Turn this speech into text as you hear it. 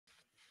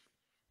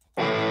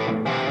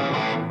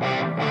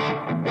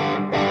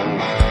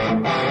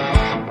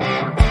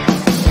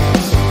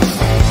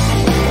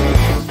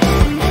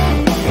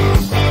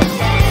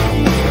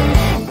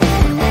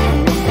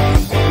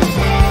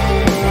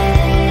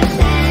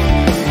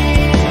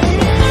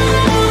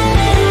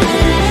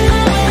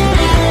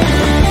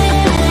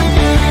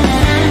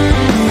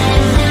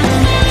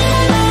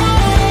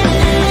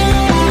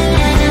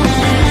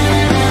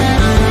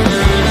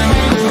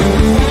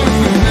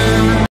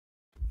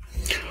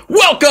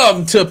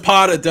Welcome to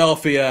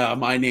Podadelphia.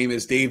 My name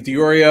is Dave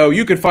Diorio.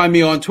 You can find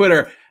me on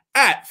Twitter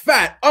at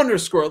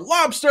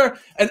 @fat_lobster.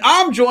 And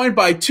I'm joined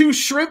by two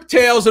shrimp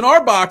tails in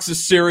our box of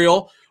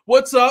cereal.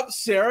 What's up,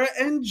 Sarah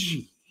and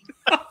G?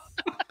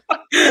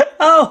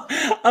 Oh,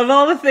 of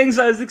all the things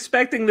I was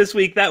expecting this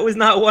week, that was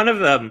not one of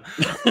them.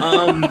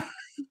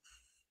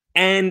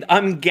 And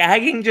I'm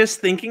gagging just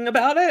thinking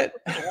about it.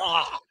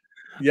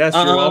 Yes,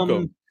 you're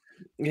welcome.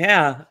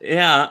 Yeah.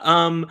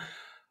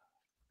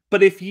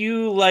 But if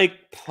you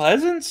like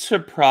pleasant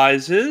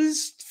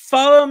surprises,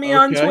 follow me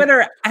on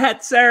Twitter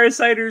at Sarah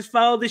Siders.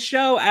 Follow the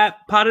show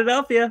at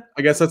Podadelphia.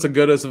 I guess that's as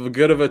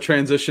good of a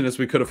transition as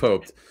we could have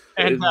hoped.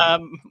 And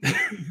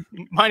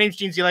my name's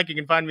Gene Zelek. You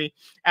can find me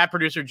at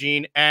Producer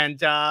Gene. And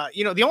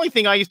the only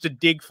thing I used to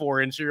dig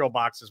for in cereal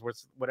boxes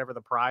was whatever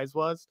the prize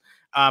was.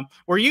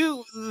 Were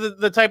you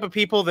the type of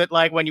people that,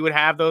 like, when you would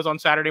have those on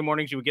Saturday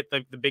mornings, you would get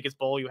the biggest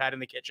bowl you had in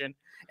the kitchen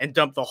and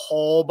dump the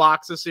whole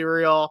box of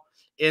cereal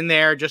in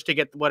there just to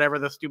get whatever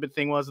the stupid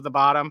thing was at the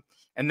bottom,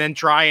 and then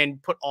try and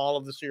put all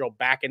of the cereal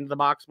back into the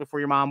box before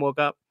your mom woke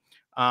up,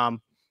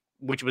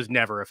 which was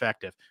never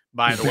effective,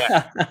 by the way.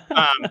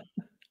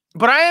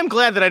 But I am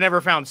glad that I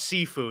never found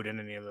seafood in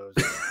any of those.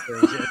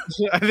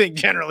 I think,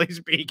 generally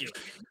speaking.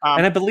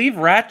 And I believe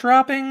rat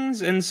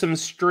droppings and some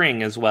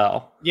string as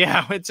well.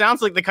 Yeah, it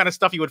sounds like the kind of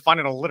stuff you would find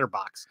in a litter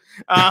box.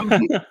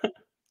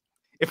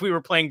 If we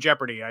were playing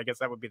Jeopardy, I guess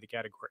that would be the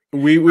category.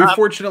 We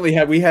fortunately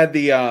had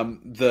the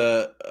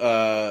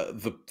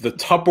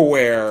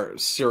Tupperware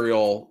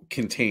cereal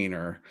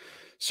container.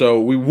 So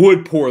we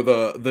would pour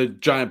the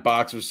giant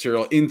box of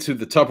cereal into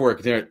the Tupperware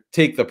container,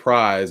 take the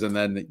prize, and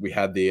then we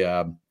had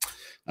the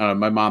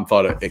my mom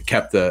thought it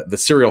kept the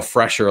cereal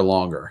fresher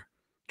longer,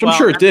 which I'm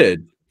sure it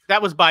did.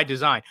 That was by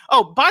design.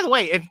 Oh, by the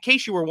way, in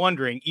case you were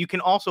wondering, you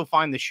can also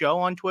find the show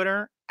on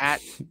Twitter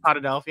at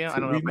Podadelphia. I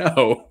don't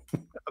know.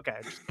 Okay.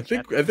 I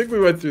think we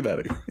went through that.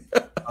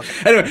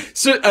 Okay. Anyway,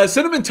 so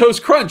Cinnamon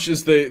Toast Crunch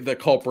is the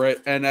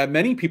culprit, and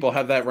many people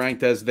have that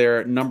ranked as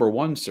their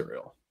 #1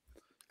 cereal.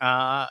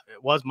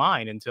 It was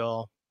mine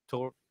until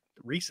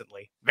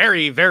recently.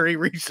 Very, very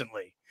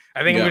recently.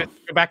 I think I'm going to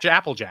go back to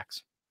Apple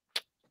Jacks.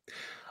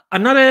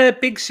 I'm not a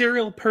big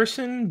cereal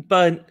person,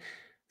 but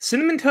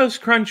Cinnamon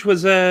Toast Crunch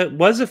was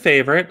a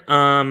favorite.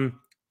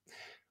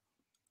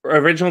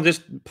 Original,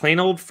 just plain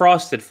old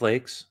Frosted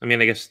Flakes. I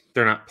mean, I guess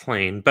they're not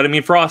plain, but I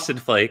mean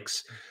Frosted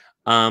Flakes,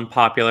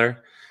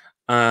 popular.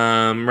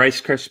 Rice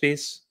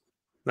Krispies.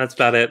 That's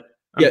about it.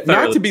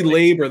 Not to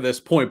belabor this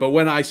point, but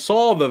when I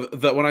saw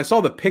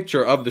the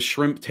picture of the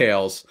shrimp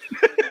tails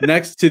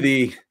next to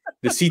the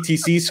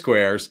CTC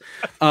squares,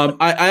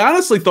 I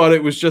honestly thought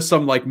it was just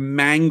some like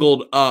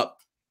mangled up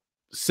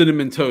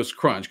Cinnamon Toast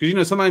Crunch,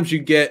 because sometimes you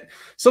get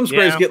some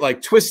squares get like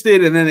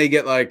twisted and then they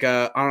get like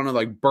I don't know,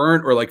 like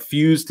burnt or like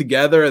fused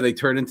together and they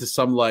turn into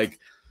some like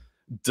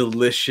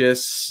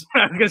delicious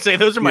I was gonna say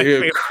those are my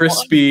favorite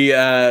crispy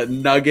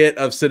nugget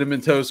of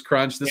Cinnamon Toast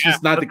Crunch. This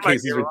was not the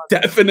case. These were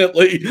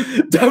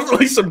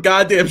definitely some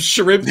goddamn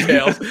shrimp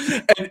tails.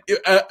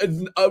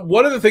 And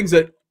one of the things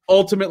that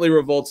ultimately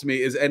revolts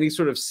me is any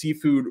sort of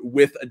seafood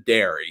with a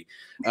dairy.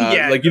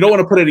 Like, you don't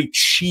want to put any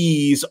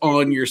cheese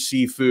on your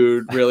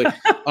seafood, really.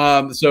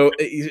 So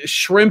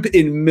shrimp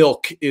in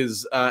milk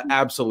is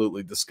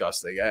absolutely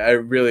disgusting. I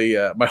really,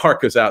 my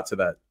heart goes out to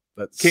that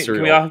cereal.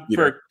 Can we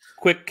offer a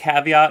quick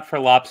caveat for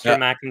lobster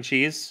mac and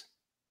cheese?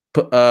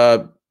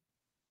 Yeah,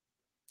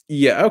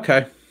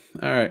 okay.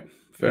 All right.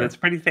 Fair. It's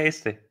pretty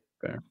tasty.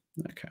 Fair.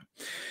 Okay.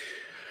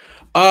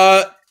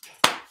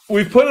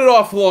 We've put it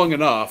off long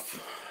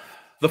enough.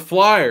 The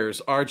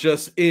Flyers are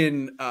just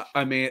in.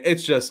 I mean,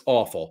 it's just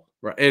awful.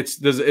 Right? Is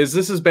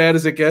this as bad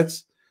as it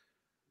gets?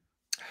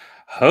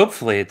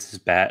 Hopefully, it's as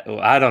bad.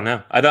 I don't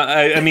know.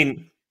 I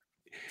mean,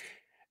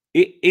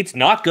 it's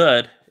not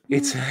good.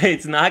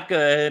 It's not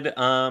good.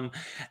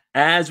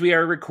 As we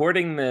are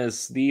recording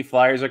this, the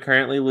Flyers are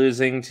currently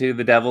losing to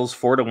the Devils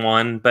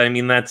 4-1. But I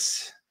mean,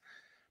 that's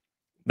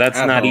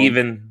not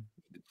even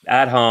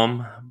at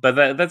home.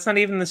 But that's not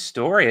even the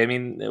story. I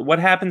mean, what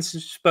happened?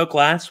 Spoke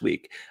last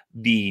week.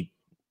 The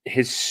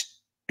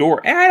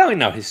historic, I don't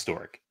know,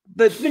 historic,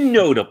 the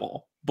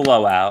notable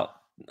blowout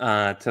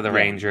to the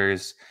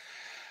Rangers,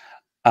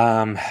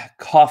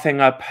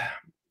 coughing up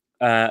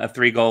a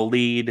 3-goal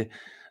lead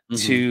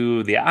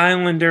to the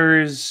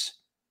Islanders,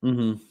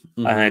 an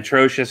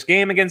atrocious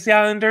game against the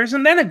Islanders,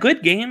 and then a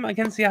good game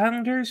against the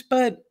Islanders,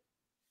 but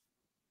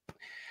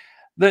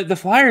the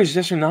Flyers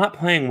just are not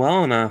playing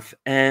well enough.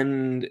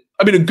 And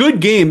I mean, a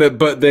good game,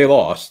 but they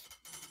lost.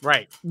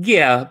 Right.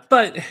 Yeah,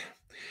 but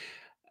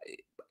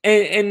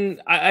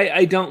and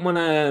I don't want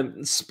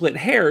to split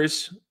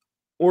hairs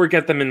or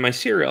get them in my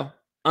cereal.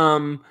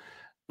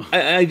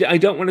 I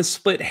don't want to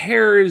split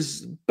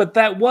hairs, but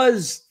that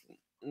was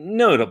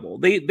notable.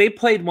 They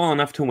played well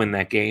enough to win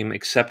that game,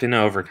 except in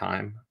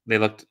overtime. They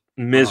looked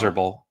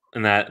miserable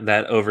in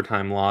that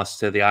overtime loss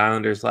to the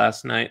Islanders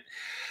last night.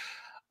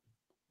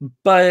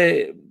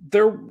 But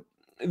there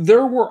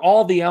were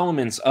all the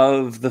elements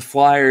of the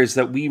Flyers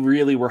that we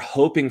really were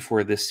hoping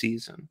for this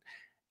season.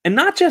 And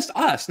not just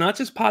us, not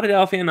just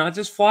Potadelphia, not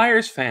just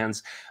Flyers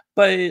fans,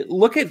 but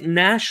look at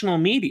national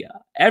media.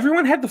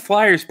 Everyone had the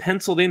Flyers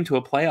penciled into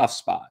a playoff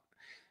spot.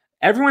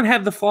 Everyone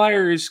had the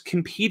Flyers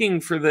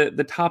competing for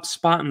the top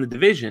spot in the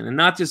division, and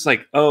not just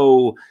like,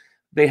 oh,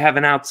 they have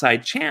an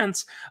outside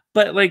chance,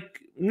 but like,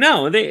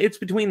 no, it's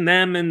between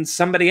them and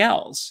somebody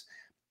else.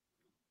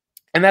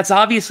 And that's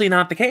obviously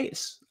not the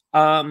case.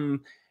 And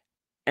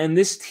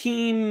this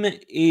team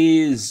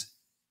is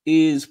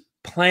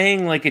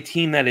playing like a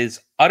team that is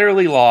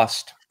utterly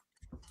lost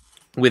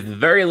with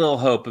very little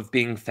hope of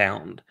being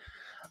found.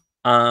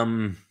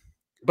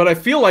 But I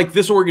feel like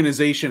this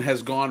organization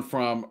has gone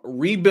from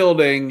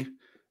rebuilding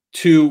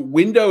to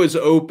window is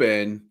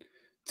open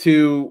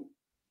to,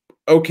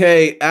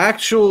 okay,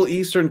 actual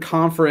Eastern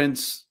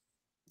Conference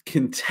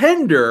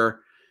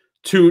contender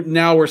to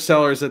now we're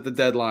sellers at the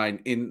deadline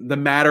in the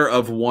matter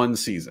of one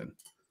season.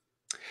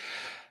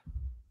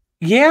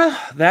 Yeah,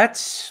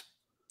 that's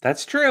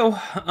true.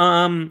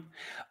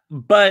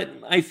 But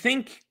I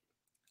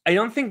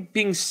don't think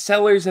being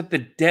sellers at the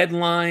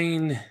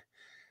deadline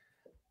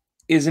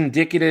is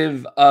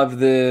indicative of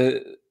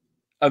the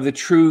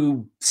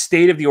true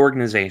state of the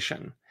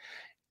organization.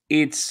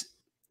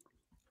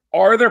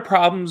 Are there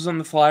problems on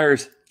the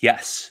Flyers?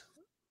 Yes.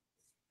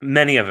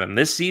 Many of them.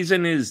 This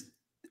season is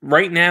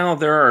right now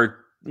there are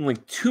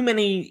like too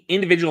many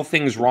individual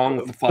things wrong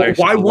with the Flyers.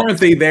 Why weren't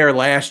they there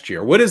last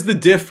year? What is the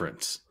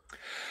difference?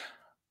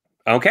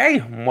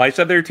 Okay, well, I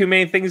said there are too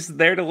many things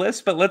there to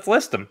list, but let's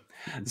list them.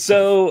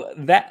 So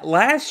that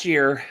last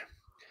year,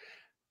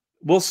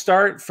 we'll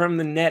start from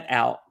the net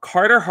out.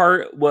 Carter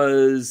Hart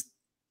was,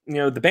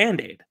 the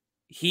Band-Aid.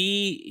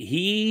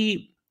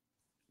 He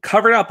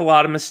covered up a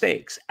lot of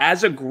mistakes,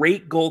 as a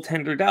great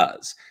goaltender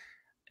does.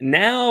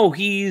 Now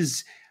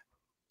he's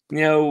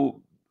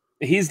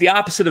the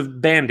opposite of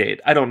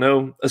Band-Aid. I don't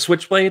know. A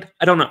switchblade?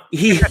 I don't know.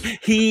 He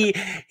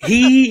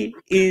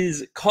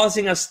is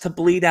causing us to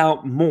bleed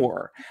out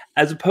more,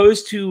 as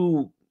opposed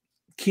to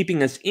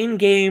keeping us in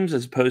games,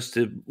 as opposed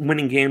to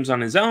winning games on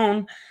his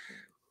own.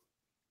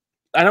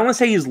 I don't want to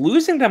say he's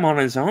losing them on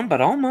his own,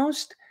 but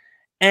almost.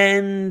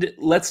 And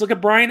let's look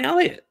at Brian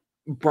Elliott.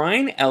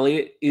 Brian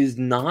Elliott is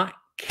not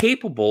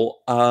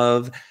capable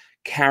of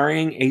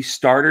carrying a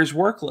starter's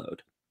workload.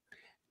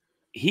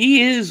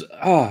 He is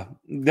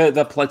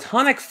the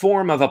platonic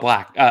form of a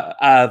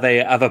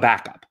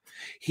backup.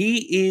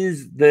 He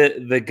is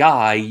the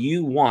guy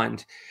you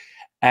want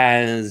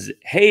as,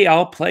 hey,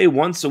 I'll play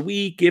once a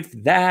week, if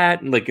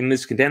that, like in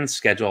this condensed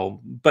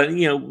schedule. But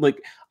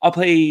like I'll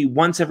play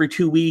once every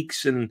 2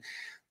 weeks, and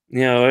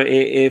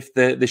if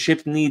the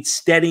ship needs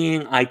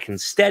steadying, I can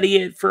steady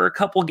it for a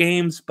couple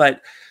games.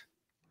 But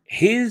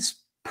his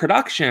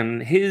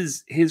production,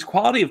 his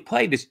quality of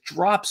play just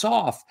drops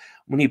off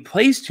when he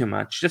plays too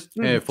much. Just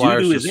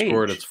Flyers just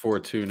scored. It's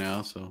 4-2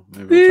 now, so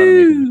maybe we'll try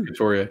to make it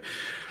Couturier.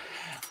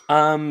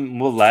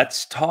 Well,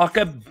 let's talk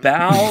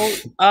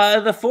about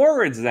the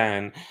forwards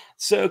then.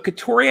 So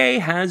Couturier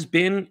has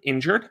been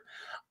injured.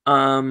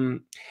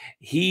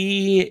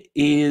 He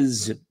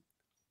is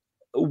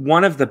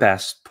one of the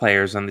best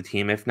players on the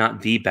team, if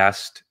not the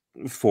best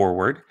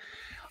forward.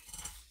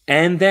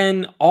 And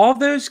then all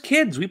those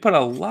kids, we put a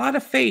lot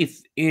of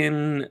faith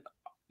in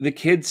the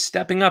kids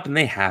stepping up, and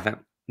they haven't.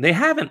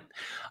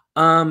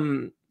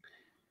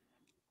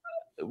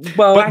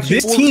 Well, but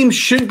this team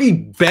should be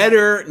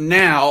better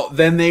now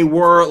than they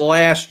were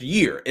last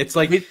year. It's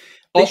like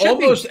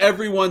almost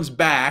everyone's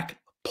back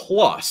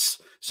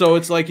plus. So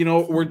it's like,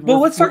 we're in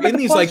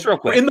these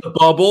we're in the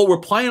bubble. We're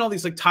playing all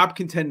these like top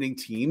contending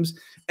teams,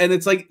 and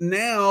it's like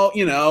now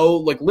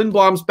like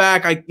Lindblom's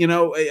back.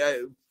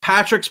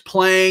 Patrick's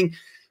playing.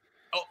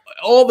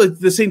 All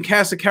the same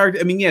cast of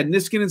characters. I mean, yeah,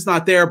 Niskanen's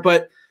not there,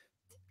 but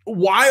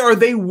why are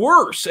they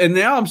worse? And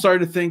now I'm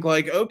starting to think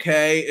like,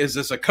 okay, is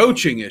this a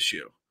coaching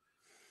issue?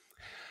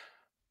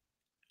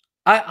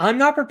 I'm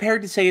not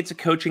prepared to say it's a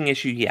coaching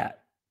issue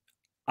yet.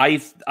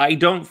 I'd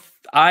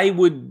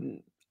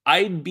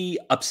be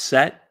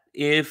upset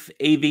if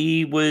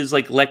AV was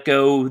like let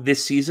go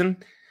this season.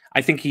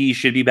 I think he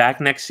should be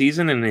back next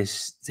season, and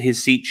his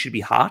seat should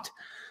be hot.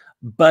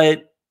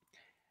 But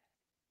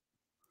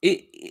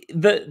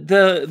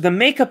the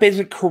makeup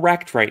isn't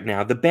correct right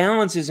now. The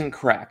balance isn't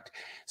correct.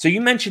 So you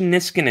mentioned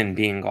Niskanen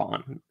being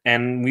gone,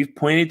 and we've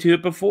pointed to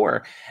it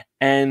before.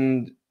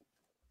 And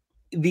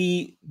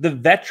the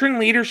veteran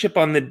leadership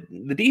on the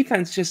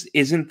defense just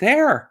isn't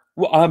there.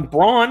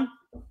 Braun,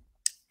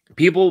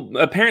 people,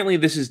 apparently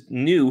this is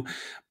new,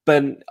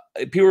 but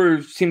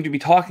people seem to be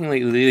talking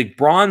lately like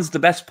Braun's the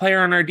best player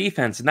on our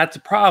defense, and that's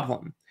a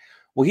problem.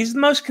 Well, he's the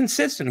most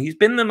consistent. He's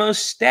been the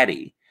most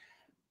steady.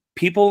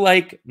 People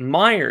like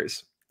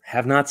Myers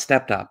have not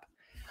stepped up.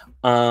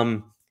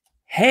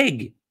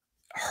 Haig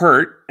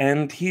hurt,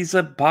 and he's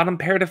a bottom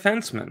pair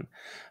defenseman.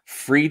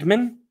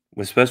 Friedman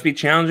was supposed to be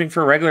challenging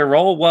for a regular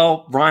role.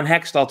 Well, Ron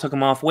Hextall took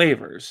him off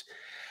waivers.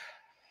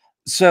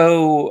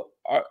 So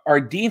our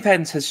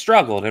defense has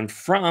struggled, and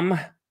from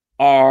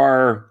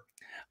our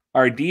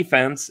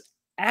defense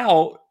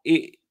out,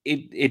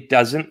 it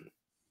doesn't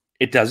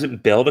It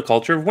doesn't build a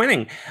culture of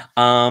winning.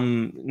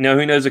 Know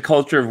who knows a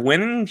culture of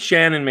winning?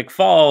 Shannon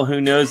McFall,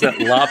 who knows that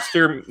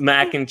lobster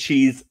mac and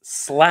cheese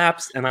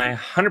slaps, and I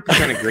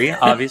 100% agree,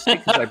 obviously,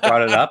 because I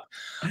brought it up.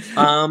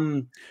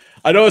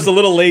 I know it's a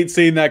little late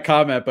seeing that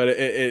comment, but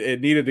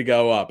it needed to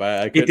go up.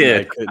 I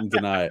couldn't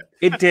deny it.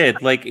 It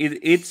did. Like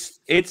it's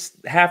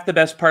half the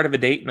best part of a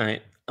date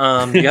night.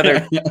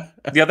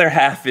 The other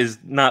half is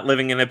not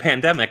living in a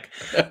pandemic.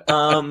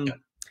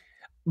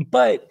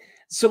 But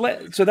so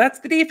that's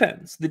the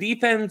defense. The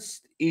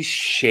defense is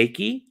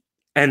shaky,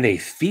 and they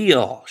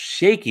feel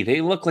shaky.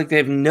 They look like they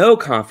have no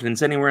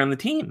confidence anywhere on the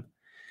team.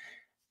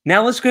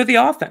 Now let's go to the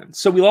offense.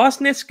 So we lost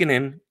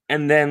Niskanen,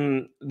 and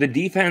then the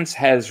defense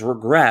has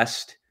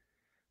regressed.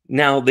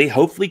 Now they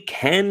hopefully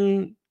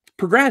can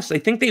progress. I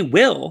think they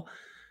will.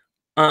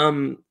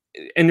 And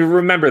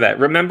remember that.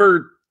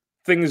 Remember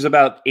things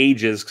about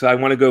ages, because I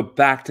want to go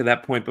back to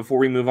that point before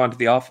we move on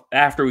to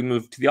after we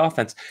move to the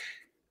offense.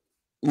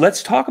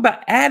 Let's talk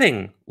about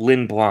adding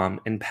Lindblom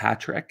and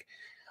Patrick.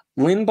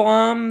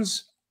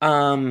 Lindblom's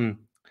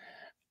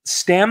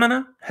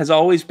stamina has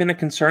always been a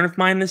concern of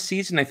mine this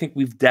season. I think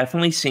we've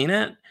definitely seen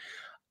it.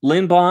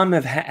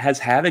 Lindblom has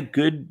had a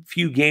good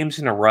few games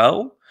in a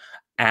row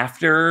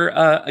after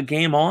a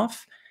game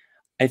off.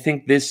 I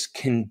think this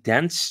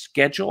condensed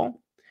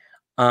schedule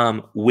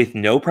with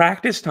no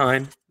practice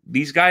time,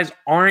 these guys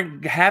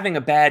aren't having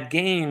a bad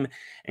game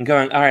and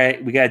going, all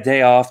right, we got a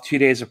day off, 2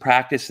 days of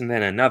practice, and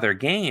then another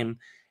game.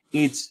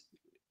 It's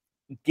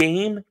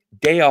game,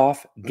 day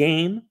off,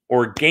 game,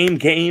 or game,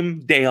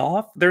 day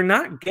off. They're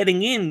not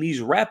getting in these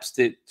reps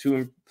to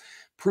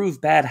improve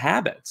bad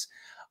habits.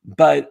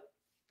 But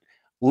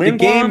Lindblom, the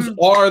games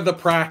are the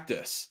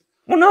practice.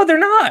 Well, no, they're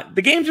not.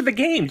 The games are the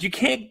games. You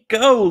can't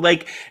go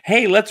like,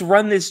 hey, let's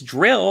run this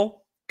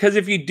drill. Because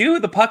if you do,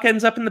 the puck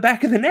ends up in the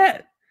back of the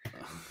net.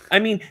 I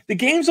mean, the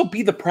games will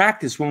be the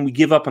practice when we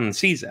give up on the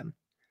season.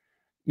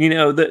 You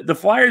know, the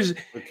Flyers.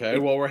 Okay,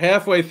 well, we're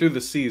halfway through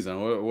the season.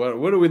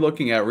 What are we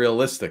looking at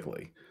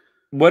realistically?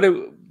 I want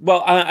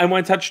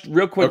to touch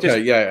real quick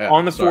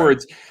on the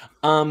forwards.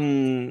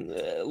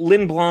 Lindblom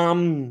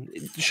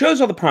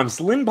shows all the promise.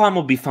 Lindblom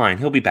will be fine.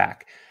 He'll be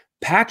back.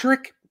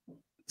 Patrick,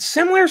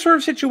 similar sort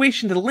of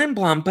situation to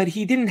Lindblom, but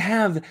he didn't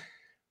have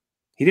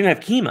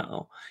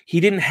chemo. He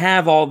didn't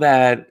have all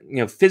that,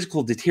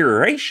 physical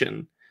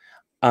deterioration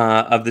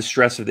of the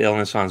stress of the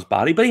illness on his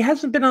body, but he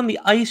hasn't been on the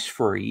ice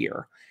for a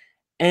year.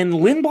 And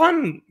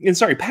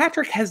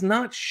Patrick has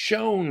not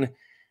shown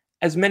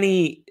as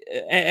many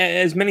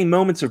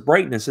moments of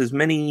brightness, as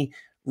many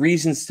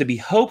reasons to be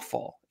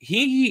hopeful.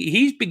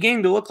 He's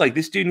beginning to look like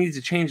this dude needs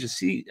to change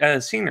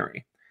the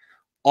scenery.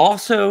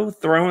 Also,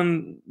 throw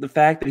in the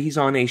fact that he's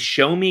on a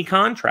show-me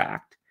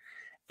contract,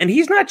 and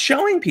he's not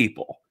showing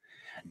people.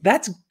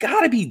 That's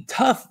got to be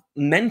tough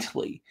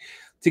mentally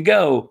to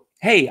go,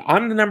 hey,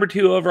 I'm the number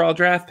 2 overall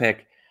draft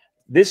pick.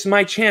 This is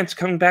my chance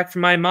coming back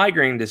from my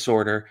migraine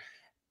disorder,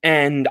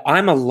 and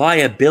I'm a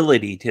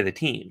liability to the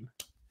team.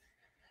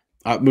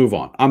 Move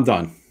on. I'm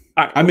done.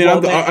 Are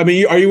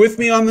you with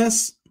me on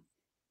this?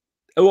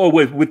 Oh,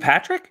 with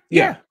Patrick?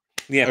 Yeah.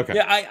 Okay.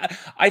 Yeah,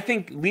 I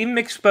think leave him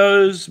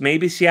exposed.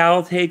 Maybe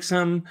Seattle takes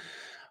him.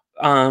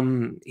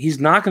 He's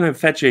not going to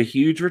fetch a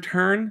huge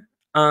return.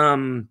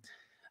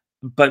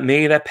 But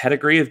maybe that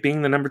pedigree of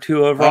being the number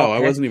 2 overall. I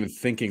wasn't even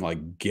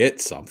thinking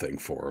get something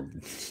for him.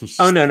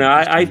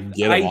 I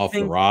get him off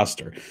the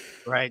roster.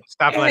 Right.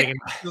 Stop having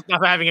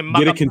him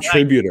get a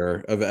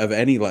contributor of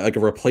any like a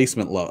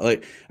replacement level.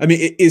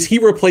 Is he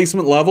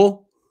replacement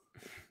level?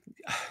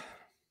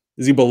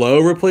 Is he below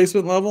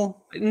replacement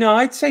level? No,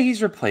 I'd say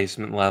he's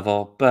replacement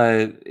level,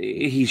 but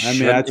he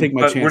should. I take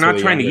my chance. We're not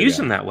trying to use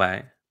him that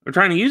way. We're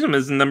trying to use him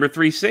as the number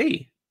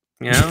 3C.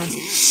 You know.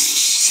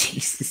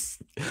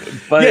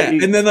 But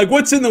and then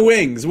what's in the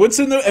wings? What's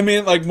in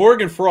the?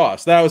 Morgan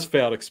Frost. That was a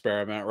failed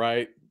experiment,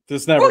 right?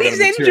 This never. He's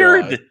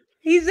injured.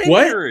 He's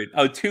injured.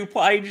 What? Oh,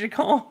 2-ply. Did you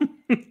call him?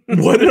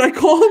 What did I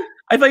call him?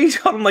 I thought you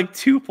called him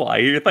 2-ply.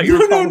 I thought you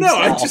were calling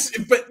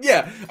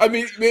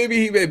him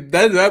maybe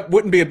that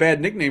wouldn't be a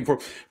bad nickname for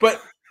him.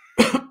 But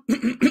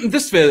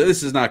this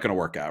is not going to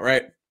work out,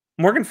 right?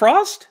 Morgan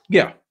Frost?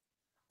 Yeah.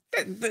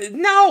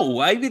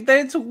 No,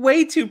 that's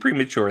way too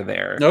premature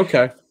there.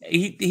 Okay.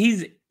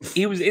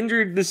 He was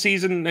injured this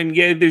season, and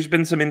there's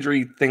been some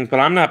injury things, but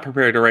I'm not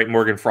prepared to write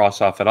Morgan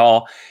Frost off at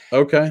all.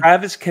 Okay.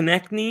 Travis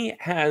Konechny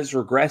has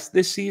regressed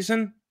this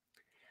season,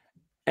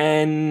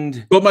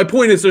 but my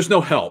point is, there's no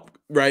help,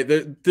 right?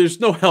 There's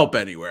no help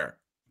anywhere.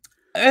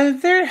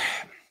 There's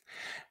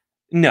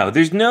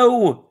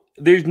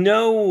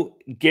no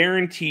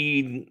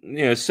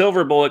guaranteed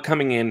silver bullet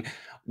coming in.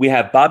 We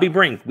have Bobby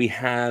Brink, we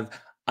have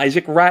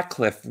Isaac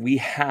Ratcliffe, we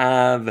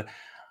have.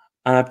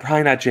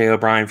 Probably not Jay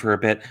O'Brien for a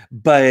bit,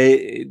 but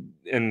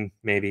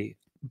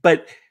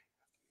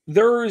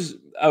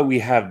we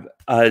have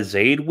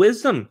Zaid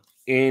Wisdom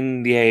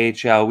in the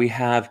AHL. We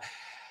have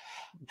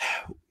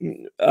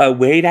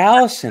Wade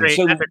Allison. That's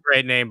a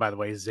great name, by the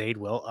way, Zaid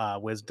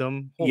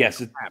Wisdom.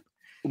 Yes,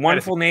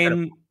 wonderful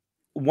name,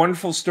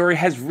 wonderful story.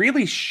 Has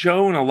really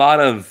shown a lot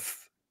of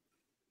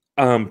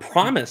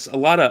promise, a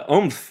lot of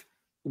oomph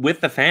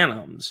with the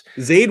Phantoms.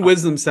 Zayd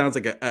Wisdom sounds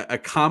like a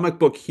comic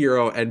book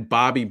hero, and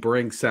Bobby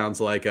Brink sounds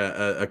like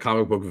a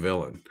comic book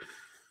villain.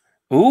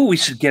 Ooh, we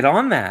should get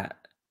on that.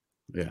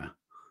 Yeah.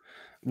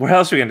 What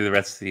else are we gonna do the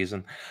rest of the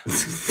season?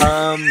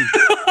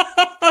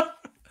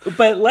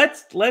 But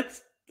let's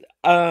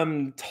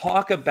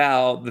talk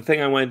about the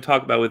thing I want to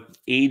talk about with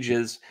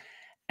ages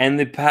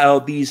and how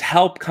these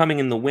help coming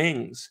in the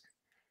wings.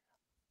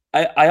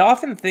 I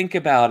often think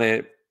about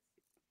it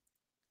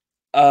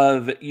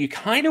of you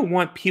kind of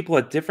want people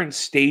at different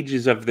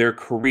stages of their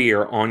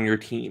career on your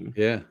team.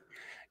 Yeah.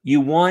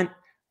 You want,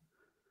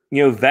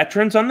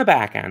 veterans on the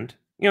back end,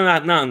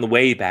 not on the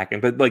way back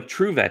end, but like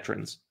true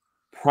veterans,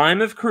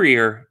 prime of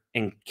career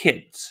and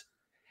kids.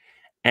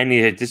 And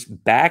you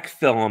just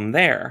backfill them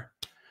there.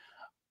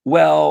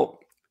 Well,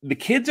 the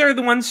kids are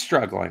the ones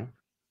struggling.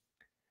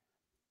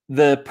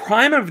 The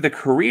prime of the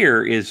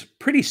career is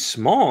pretty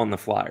small in the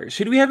Flyers.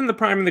 Who do we have in the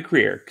prime of the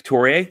career?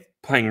 Couturier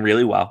playing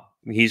really well.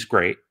 He's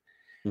great.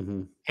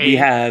 Mm-hmm. We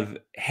have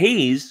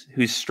Hayes,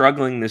 who's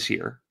struggling this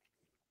year.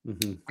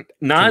 Mm-hmm.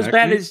 Not as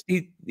bad as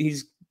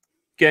he's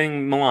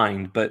getting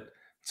maligned, but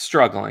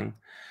struggling.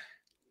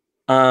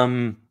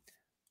 Raffle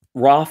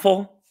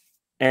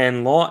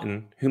and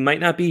Lawton, who might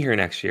not be here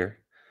next year,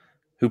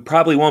 who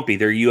probably won't be.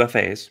 They're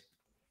UFAs.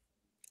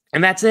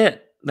 And that's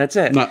it. That's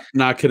it. Not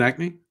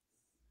Konechny?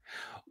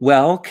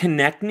 Well,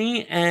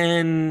 Konechny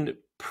and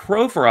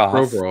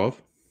Provorov.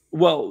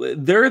 Well,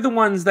 they're the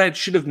ones that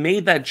should have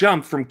made that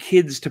jump from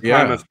kids to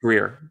prime of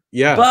career.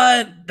 Yeah.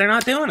 But they're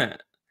not doing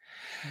it.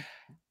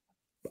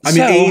 I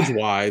mean,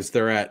 age-wise,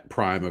 they're at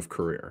prime of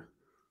career.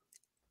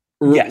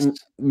 Yes.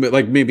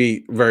 Like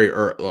maybe very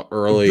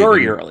early.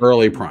 Very early.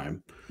 Early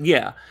prime.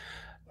 Yeah.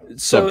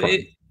 So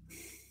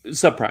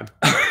subprime.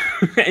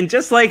 And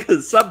just like a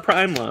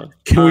subprime loan.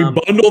 Can we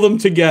bundle them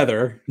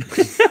together?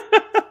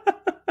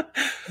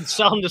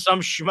 Sell them to some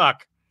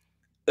schmuck.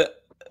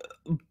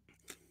 Can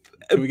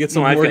we get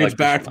some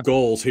mortgage-backed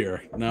goals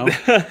here? No?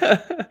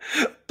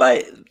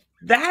 But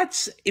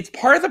it's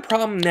part of the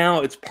problem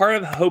now. It's part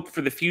of the hope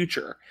for the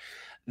future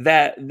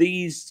that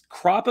these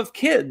crop of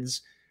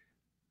kids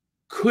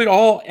could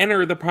all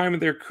enter the prime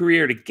of their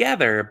career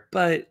together,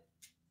 but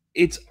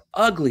it's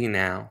ugly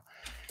now.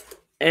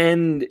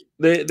 And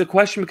the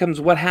question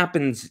becomes, what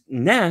happens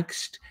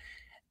next?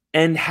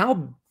 And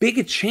how big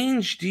a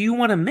change do you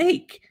want to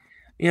make?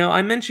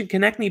 I mentioned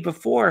Konechny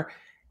before,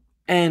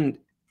 and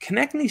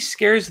Konechny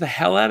scares the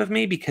hell out of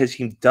me because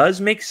he does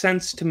make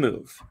sense to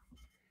move.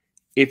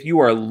 If you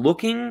are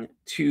looking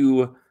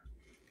to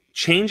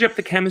change up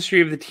the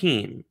chemistry of the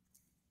team,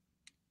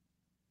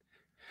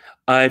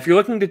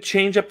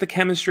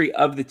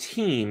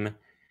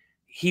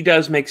 he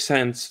does make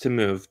sense to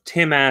move.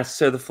 Tim asks,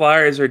 so the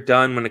Flyers are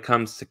done when it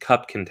comes to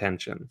cup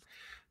contention.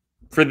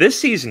 For this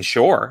season,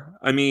 sure.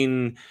 I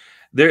mean,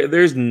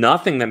 there's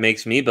nothing that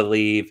makes me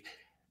believe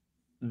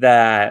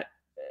that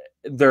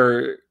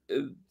they're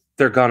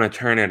gonna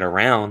turn it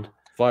around.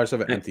 Flyers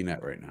have an empty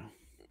net right now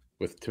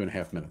with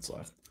 2.5 minutes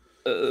left.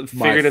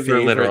 Figurative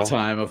or literal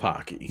time of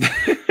hockey.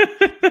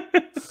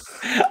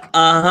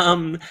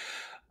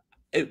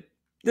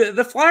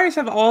 The Flyers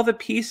have all the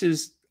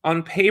pieces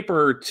on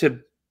paper to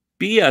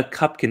be a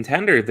cup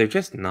contender. They're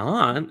just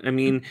not. I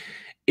mean,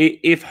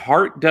 if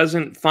Hart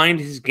doesn't find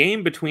his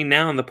game between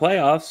now and the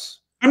playoffs,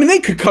 I mean, they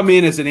could come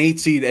in as an 8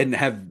 seed and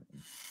have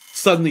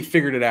suddenly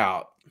figured it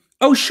out.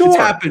 Oh, sure. It's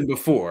happened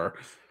before.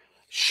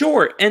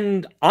 Sure.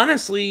 And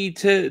honestly,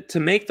 to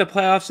make the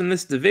playoffs in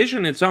this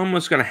division, it's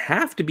almost going to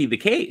have to be the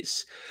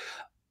case.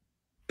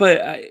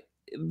 But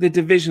the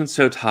division's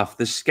so tough,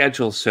 the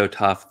schedule's so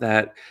tough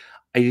that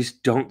I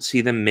just don't see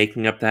them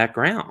making up that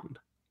ground.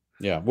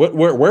 Yeah.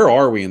 Where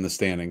are we in the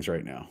standings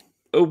right now?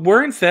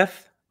 We're in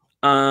 5th.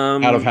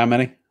 Out of how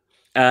many?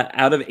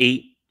 Out of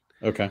 8.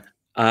 Okay.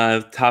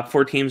 Top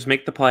 4 teams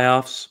make the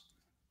playoffs.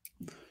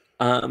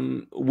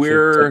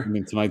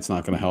 Tonight's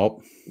not going to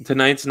help.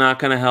 Tonight's not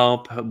going to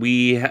help.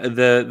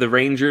 The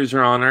Rangers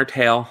are on our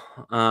tail.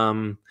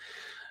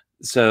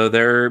 So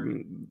they're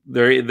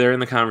in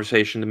the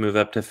conversation to move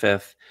up to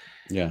 5th.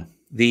 Yeah.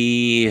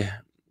 The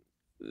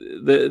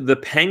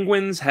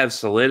Penguins have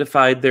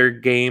solidified their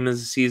game as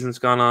the season's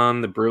gone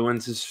on. The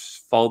Bruins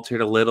has faltered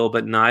a little,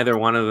 but neither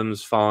one of them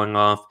is falling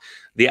off.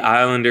 The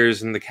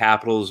Islanders and the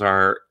Capitals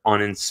are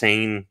on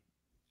insane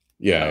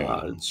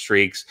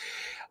streaks.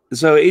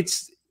 So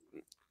it's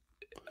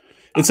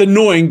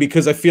annoying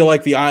because I feel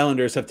like the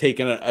Islanders have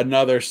taken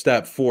another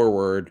step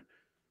forward,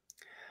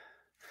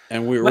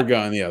 and we're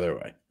going the other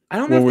way. I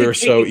don't know when we were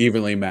so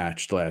evenly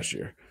matched last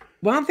year.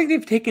 Well, I don't think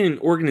they've taken an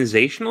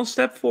organizational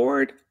step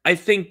forward. I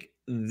think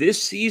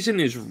this season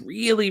is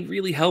really,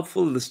 really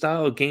helpful to the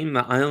style of game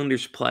the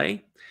Islanders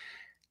play.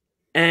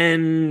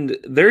 And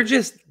they're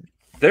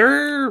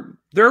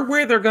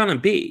where they're going to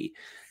be.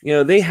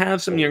 They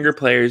have some younger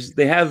players.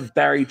 They have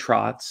Barry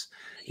Trotz.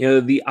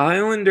 The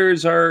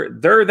Islanders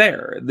they're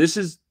there.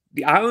 The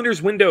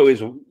Islanders window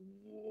is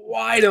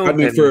wide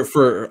open.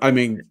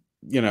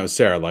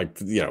 Sarah,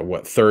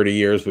 30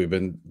 years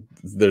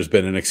there's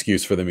been an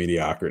excuse for the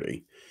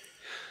mediocrity.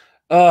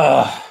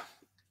 Not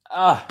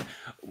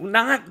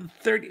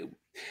 30.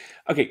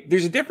 Okay,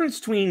 there's a difference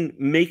between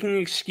making an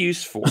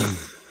excuse for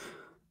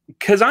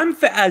because I'm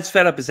as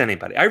fed up as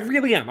anybody. I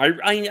really am.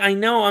 I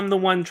know I'm the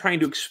one trying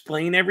to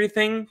explain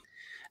everything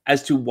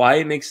as to why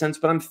it makes sense,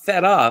 but I'm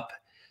fed up.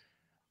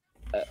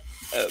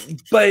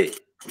 But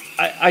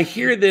I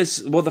hear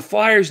this, well, the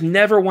Flyers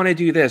never want to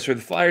do this, or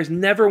the Flyers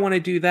never want to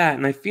do that.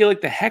 And I feel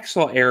like the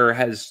Hextall error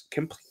has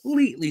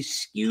completely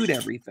skewed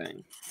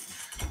everything.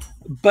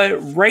 But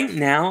right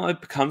now,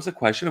 it becomes a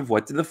question of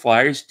what do the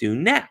Flyers do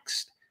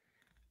next?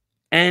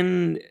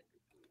 And,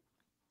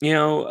 you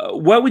know,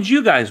 what would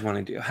you guys want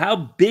to do? How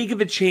big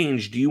of a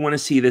change do you want to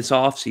see this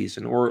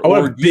offseason? I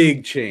want a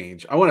big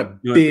change. I want a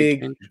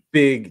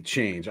big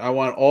change. I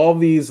want all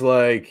these,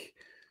 like,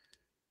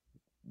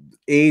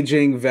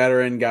 aging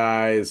veteran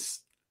guys.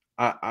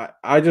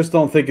 I just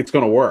don't think it's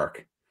going to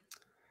work.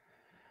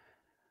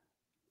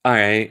 All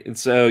right. And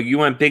so you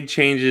want big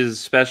changes,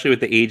 especially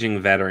with the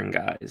aging veteran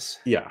guys.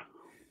 Yeah.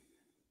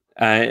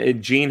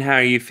 Gene, how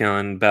are you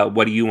feeling about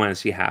what do you want to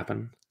see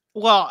happen?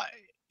 Well,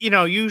 you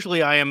know,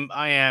 usually I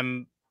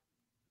am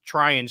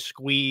try and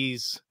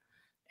squeeze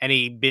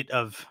any bit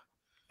of.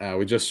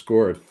 We just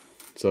scored,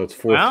 so it's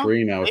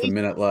 4-3 now with a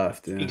minute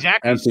left. Yeah.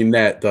 Exactly. Empty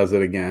net does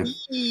it again.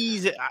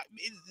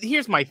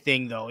 Here's my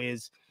thing, though,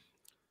 is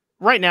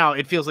right now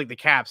it feels like the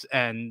Caps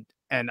and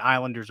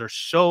Islanders are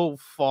so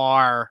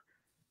far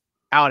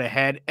out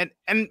ahead, and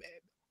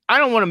I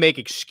don't want to make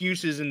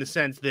excuses in the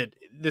sense that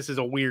this is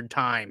a weird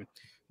time,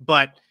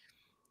 but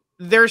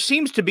there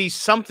seems to be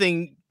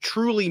something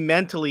truly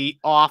mentally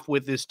off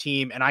with this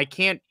team, and I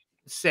can't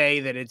say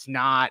that it's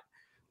not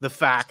the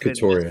fact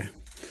that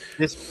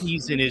this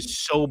season is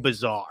so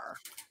bizarre.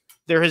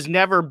 There has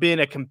never been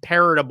a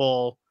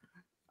comparable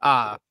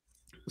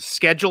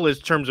schedule in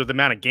terms of the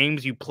amount of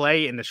games you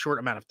play in the short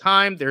amount of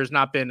time. There's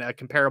not been a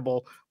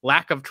comparable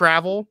lack of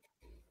travel.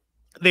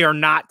 They are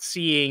not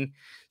seeing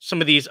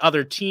some of these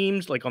other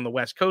teams like on the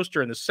West Coast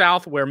or in the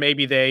South where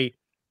maybe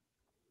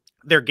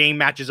their game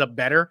matches up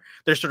better.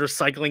 They're sort of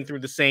cycling through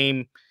the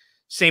same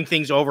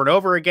things over and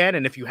over again.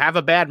 And if you have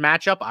a bad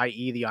matchup,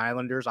 i.e. the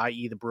Islanders,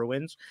 i.e. the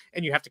Bruins,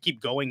 and you have to keep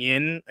going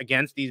in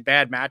against these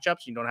bad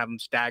matchups, you don't have them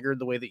staggered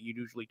the way that you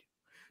usually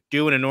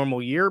do in a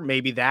normal year.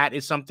 Maybe that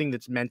is something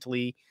that's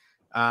mentally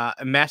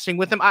messing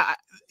with them.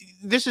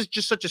 This is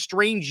just such a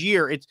strange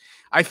year.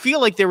 I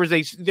feel like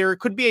there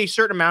could be a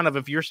certain amount of,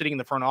 if you're sitting in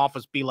the front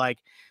office, be like,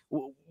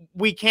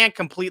 we can't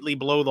completely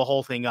blow the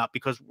whole thing up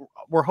because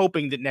we're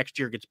hoping that next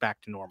year gets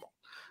back to normal.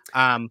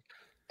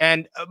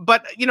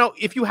 But you know,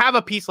 if you have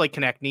a piece like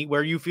Konechny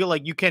where you feel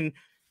like you can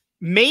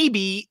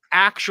maybe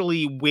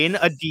actually win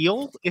a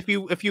deal, if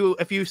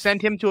you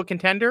send him to a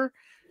contender,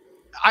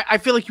 I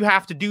feel like you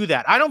have to do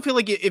that. I don't feel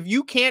like if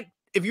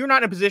you're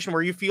not in a position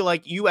where you feel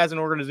like you as an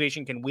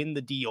organization can win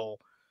the deal,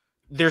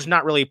 there's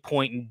not really a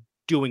point in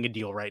doing a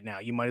deal right now.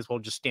 You might as well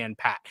just stand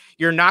pat.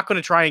 You're not going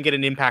to try and get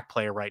an impact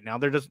player right now.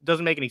 There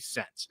doesn't make any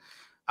sense.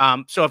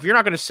 So if you're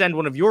not going to send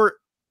one of your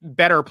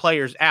better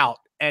players out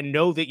and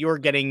know that you're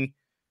getting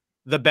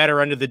the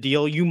better end of the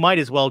deal, you might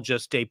as well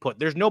just stay put.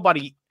 There's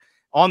nobody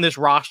on this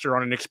roster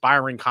on an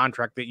expiring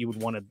contract that you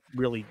would want to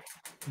really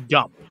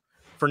dump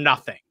for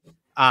nothing.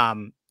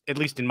 At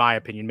least in my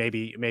opinion.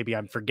 Maybe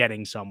I'm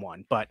forgetting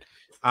someone, but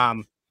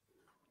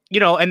you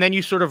know, and then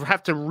you sort of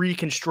have to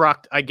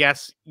reconstruct, I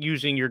guess,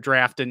 using your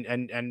draft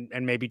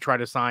and maybe try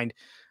to sign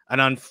an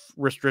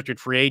unrestricted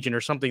free agent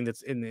or something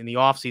that's in the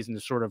offseason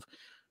to sort of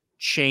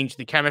change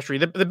the chemistry.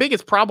 The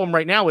biggest problem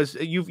right now is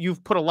you've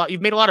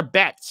made a lot of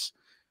bets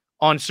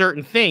on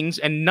certain things,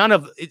 and none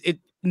of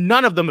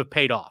them have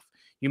paid off.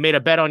 You made a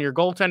bet on your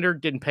goaltender,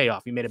 didn't pay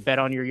off. You made a bet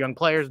on your young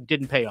players,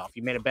 didn't pay off.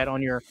 You made a bet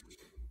on your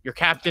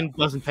captain,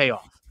 doesn't pay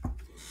off.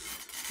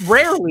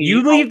 Rarely.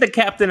 You leave the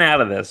captain out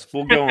of this.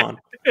 We'll go on.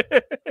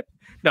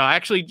 No,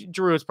 actually,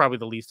 Drew is probably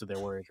the least of their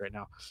worries right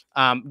now.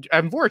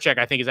 And Voracek,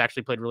 I think, has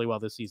actually played really well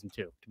this season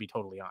too, to be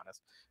totally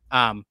honest.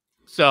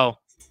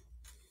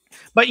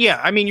 But yeah,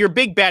 I mean, your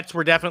big bets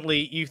were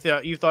definitely you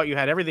thought you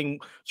had everything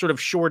sort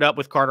of shored up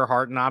with Carter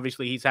Hart, and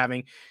obviously he's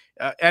having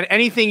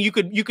anything you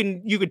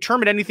could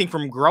term it anything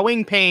from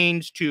growing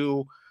pains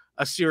to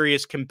a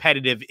serious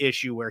competitive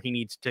issue where he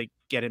needs to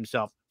get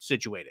himself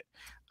situated.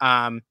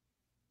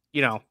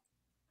 You know,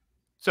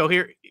 so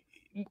here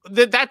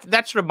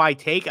that's sort of my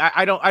take.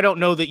 I don't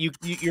know that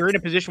you're in a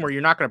position where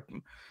you're not going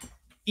to,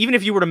 even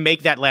if you were to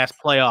make that last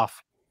playoff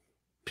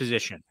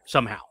position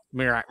somehow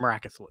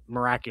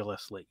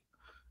miraculously.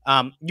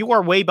 You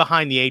are way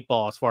behind the 8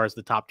 ball as far as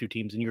the top 2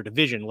 teams in your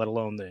division, let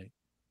alone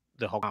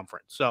the whole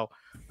conference. So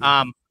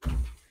I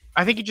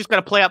think you just got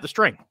to play out the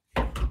string.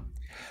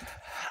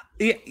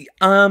 Yeah,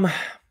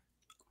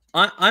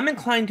 I'm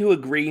inclined to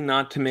agree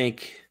not to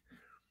make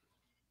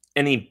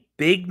any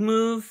big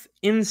move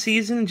in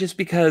season just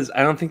because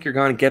I don't think you're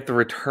going to get the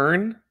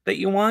return that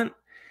you want.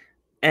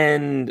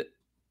 And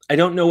I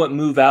don't know what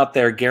move out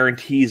there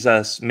guarantees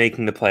us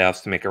making the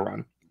playoffs to make a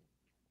run,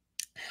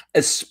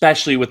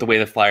 especially with the way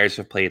the Flyers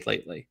have played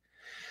lately.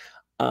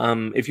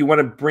 If you want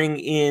to bring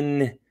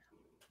in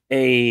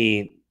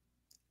a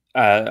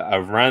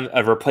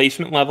a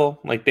replacement level,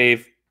 like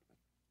Dave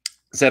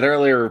said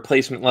earlier,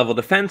 replacement level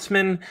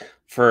defenseman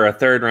for a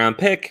 3rd round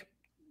pick.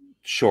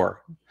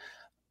 Sure.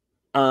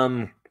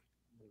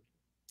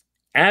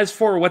 As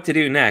for what to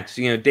do next,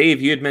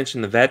 Dave, you had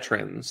mentioned the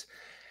veterans,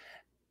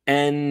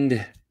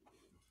 and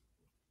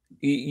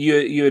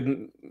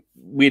we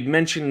had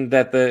mentioned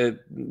that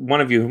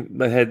one of you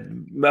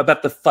had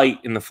about the fight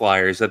in the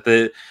Flyers,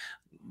 that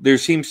there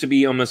seems to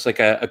be almost like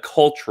a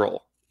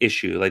cultural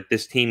issue, like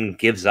this team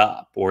gives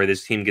up or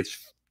this team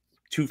gets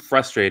too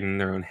frustrated in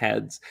their own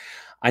heads.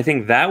 I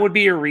think that would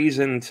be a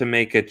reason to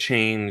make a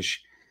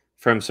change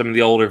from some of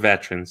the older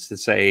veterans to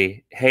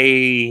say,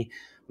 hey,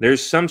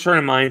 there's some sort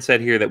of mindset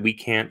here that we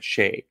can't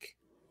shake.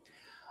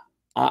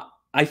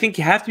 I think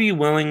you have to be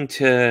willing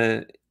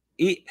to,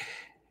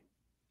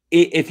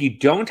 if you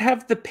don't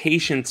have the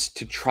patience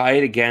to try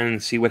it again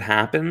and see what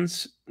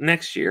happens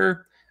next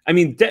year, I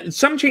mean,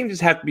 some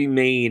changes have to be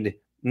made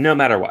no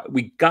matter what.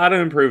 We got to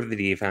improve the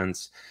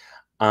defense.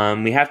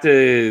 We have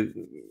to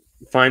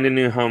find a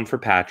new home for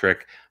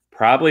Patrick,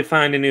 probably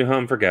find a new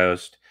home for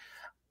Ghost.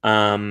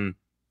 Find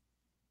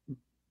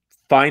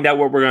out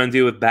what we're going to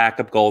do with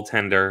backup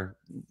goaltender.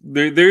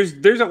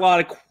 There's a lot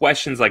of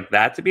questions like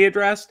that to be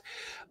addressed,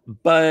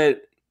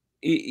 but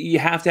you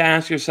have to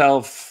ask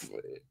yourself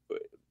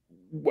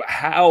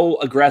how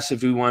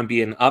aggressive we want to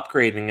be in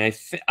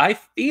upgrading. I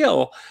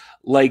feel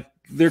like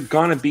they're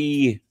going to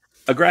be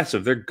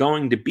aggressive. They're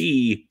going to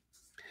be,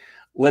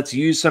 let's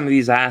use some of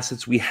these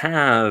assets we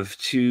have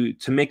to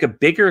make a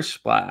bigger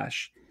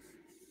splash.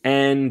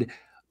 And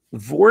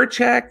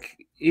Voracek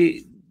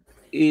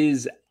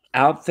is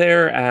out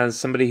there as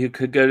somebody who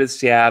could go to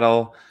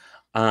Seattle,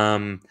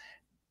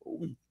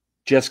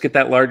 just get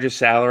that larger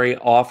salary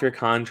off your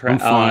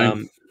contract,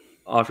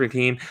 off your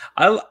team.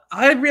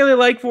 I really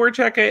like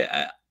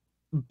Voracek,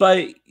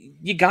 but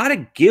you got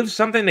to give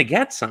something to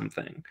get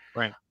something,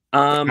 right?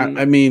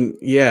 I mean,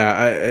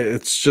 yeah,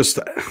 it's just,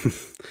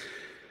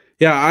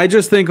 yeah, I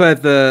just think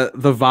that the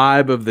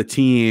vibe of the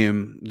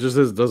team just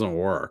doesn't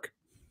work,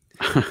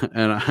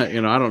 and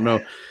I don't know.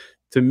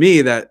 To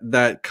me,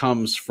 that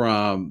comes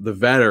from the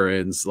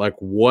veterans. Like,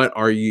 what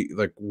are you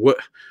like? What?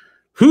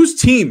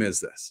 Whose team is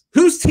this?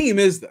 Whose team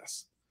is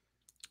this?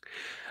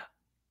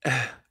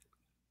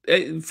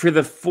 For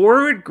the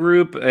forward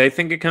group, I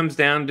think it comes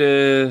down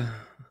to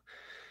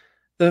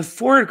the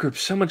forward group.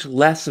 So much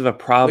less of a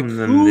problem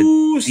than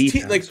the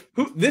defense.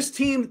 This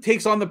team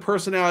takes on the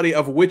personality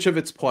of which of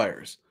its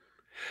players?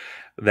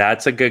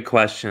 That's a good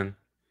question,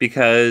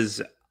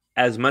 because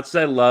as much as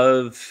I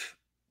love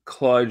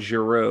Claude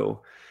Giroux,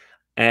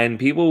 and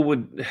people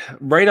would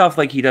write off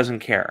like he doesn't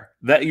care,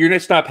 that you're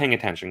just not paying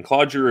attention.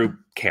 Claude Giroux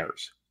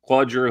cares.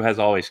 Claude Giroux has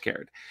always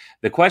cared.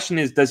 The question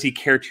is, does he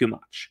care too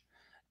much?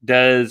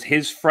 Does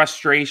his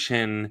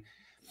frustration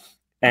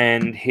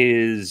and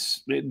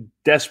his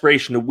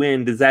desperation to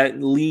win, does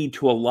that lead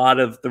to a lot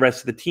of the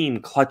rest of the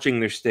team clutching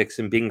their sticks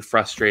and being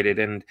frustrated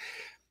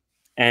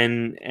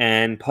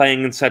and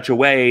playing in such a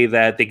way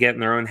that they get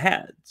in their own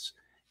heads?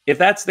 If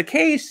that's the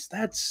case,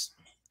 that's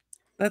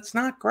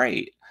not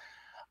great.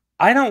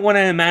 I don't want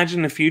to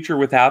imagine the future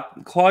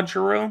without Claude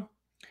Giroux,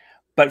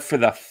 but for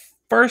the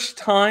first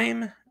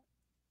time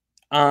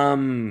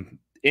in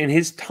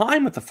his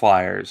time with the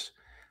Flyers,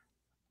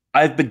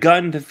 I've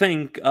begun to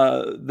think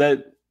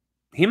that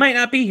he might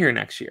not be here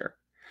next year.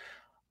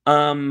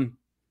 I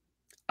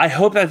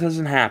hope that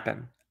doesn't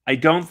happen. I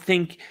don't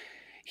think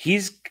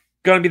he's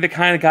going to be the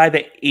kind of guy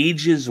that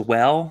ages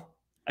well.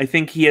 I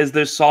think he has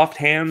those soft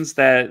hands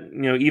that,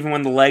 even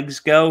when the legs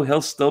go,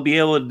 he'll still be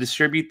able to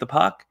distribute the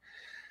puck.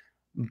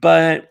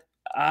 But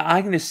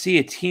I'm going to see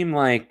a team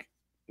like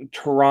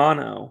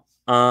Toronto,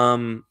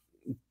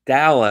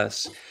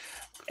 Dallas,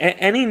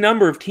 any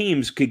number of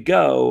teams could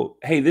go,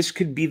 hey, this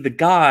could be the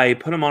guy,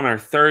 put him on our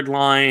third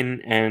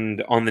line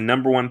and on the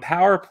number one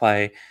power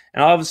play.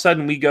 And all of a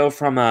sudden we go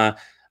from a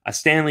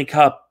Stanley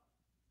Cup,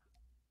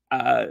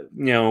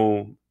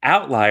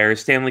 outlier,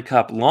 Stanley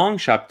Cup long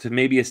shot, to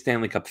maybe a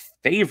Stanley Cup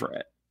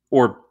favorite,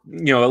 or,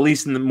 at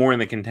least more in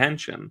the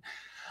contention.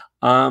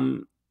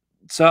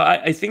 So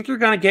I think you're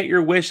going to get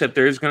your wish that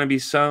there's going to be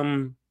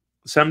some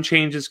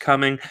changes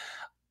coming.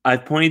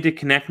 I've pointed to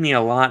Konechny a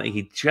lot.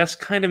 He just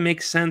kind of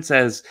makes sense,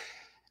 as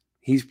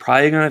he's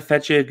probably going to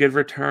fetch you a good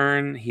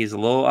return. He's a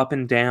little up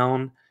and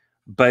down.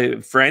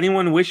 But for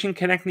anyone wishing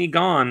Konechny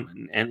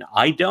gone, and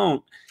I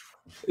don't,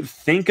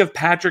 think of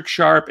Patrick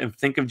Sharp and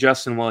think of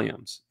Justin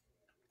Williams.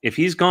 If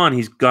he's gone,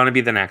 he's going to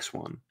be the next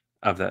one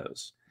of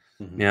those.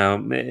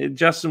 Mm-hmm.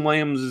 Justin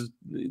Williams is,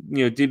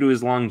 due to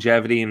his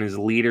longevity and his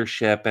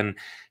leadership and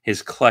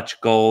his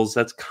clutch goals,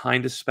 that's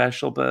kind of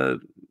special. But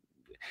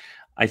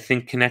I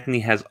think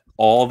Konechny has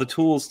all the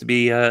tools to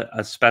be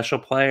a special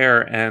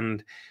player.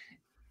 And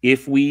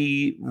if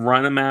we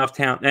run him out of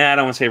town, I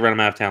don't want to say run him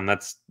out of town,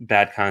 that's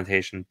bad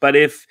connotation. But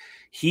if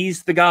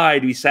he's the guy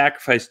to be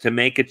sacrificed to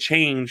make a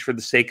change for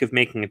the sake of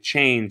making a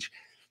change,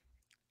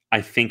 I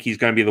think he's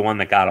going to be the one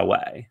that got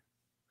away.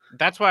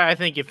 That's why I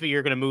think if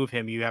you're going to move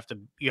him, you have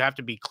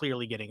to be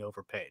clearly getting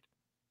overpaid.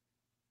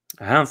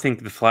 I don't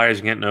think the Flyers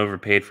are getting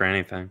overpaid for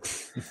anything.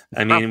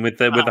 I mean, with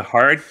the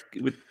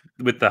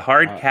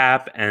hard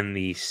cap and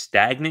the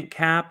stagnant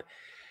cap,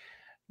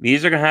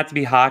 these are going to have to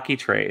be hockey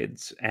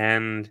trades.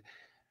 And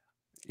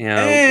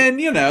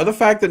the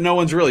fact that no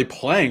one's really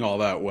playing all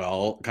that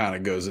well kind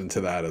of goes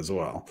into that as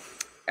well.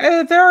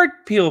 There are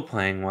people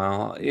playing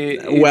well.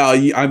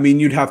 I mean,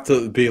 you'd have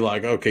to be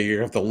like, okay, you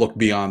have to look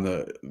beyond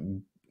the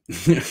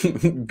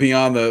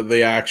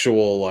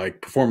actual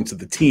like performance of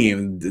the team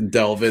and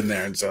delve in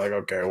there and say like,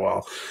 okay,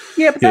 well,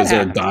 yeah,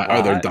 but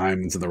are there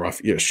diamonds in the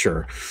rough? Yeah,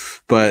 sure,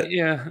 but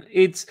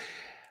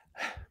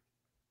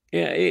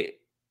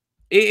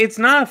it's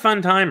not a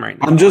fun time right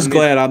now. I'm just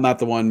glad I'm not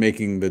the one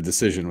making the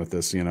decision with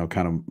this, kind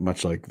of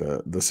much like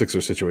the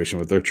Sixers situation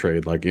with their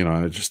trade. Like,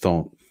 I just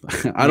don't,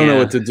 I don't know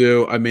what to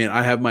do. I mean,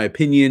 I have my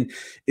opinion.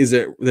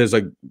 There's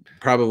like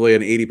probably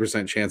an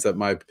 80% chance that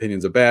my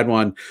opinion's a bad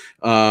one.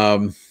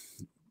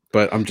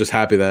 But I'm just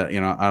happy that, I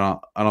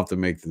don't have to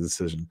make the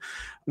decision.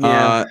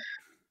 Yeah.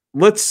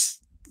 Let's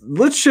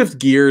shift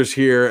gears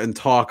here and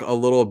talk a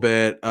little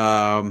bit,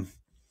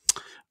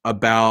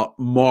 about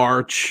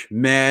March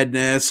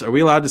Madness. Are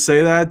we allowed to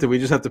say that? Do we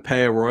just have to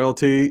pay a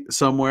royalty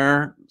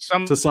somewhere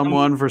to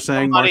someone for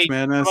saying March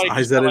Madness?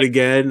 I said it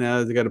again.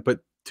 They got to put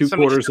two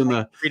quarters in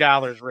the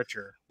 $3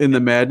 richer in the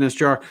Madness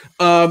jar.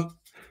 How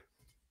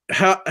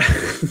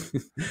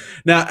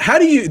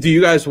do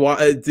you guys watch?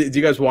 Do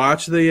you guys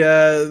watch the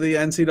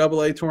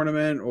NCAA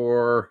tournament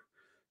or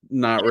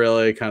not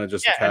really? Kind of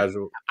just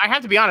casual. I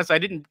have to be honest. I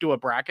didn't do a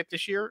bracket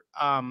this year.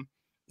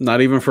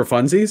 Not even for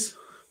funsies.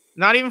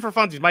 Not even for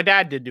funsies. My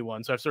dad did do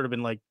one, so I've sort of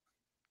been like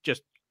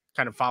just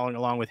kind of following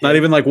along with him. Not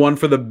even like one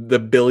for the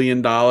 $1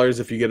 billion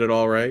if you get it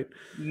all right.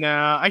 No,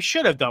 I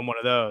should have done one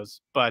of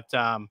those, but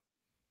as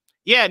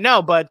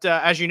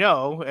you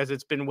know, as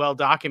it's been well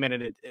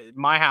documented,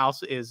 my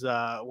house is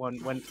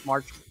when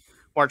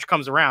March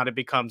comes around, it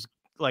becomes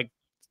like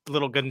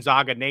little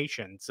Gonzaga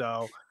nation.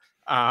 So,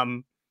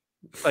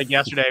 like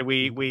yesterday,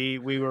 we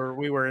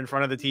were in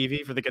front of the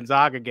TV for the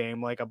Gonzaga game,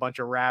 like a bunch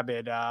of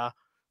rabid.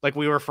 Like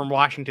we were from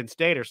Washington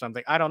State or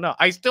something. I don't know.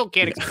 I still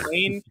can't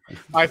explain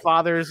my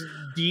father's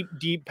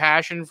deep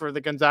passion for the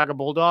Gonzaga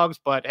Bulldogs,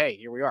 but hey,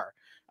 here we are.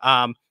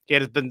 He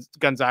had his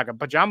Gonzaga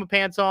pajama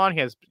pants on. He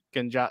has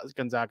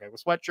Gonzaga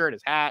sweatshirt,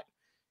 his hat,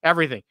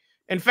 everything.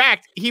 In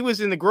fact, he was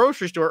in the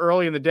grocery store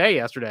early in the day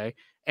yesterday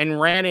and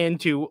ran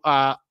into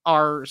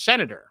our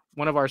senator,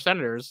 one of our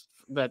senators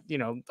that,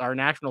 our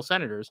national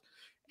senators.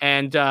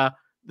 And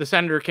the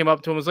senator came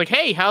up to him and was like,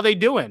 "Hey, how they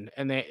doing?"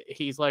 And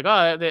he's like,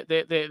 "Oh,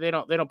 they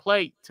don't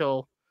play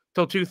till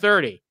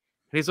 2:30." And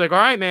he's like, "All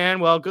right, man.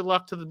 Well, good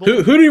luck to the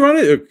Bulls." Who do you run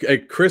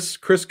it? Chris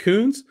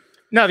Coons?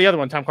 No, the other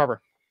one, Tom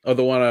Carver. Oh,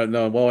 the one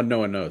no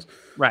one knows.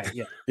 Right.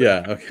 Yeah.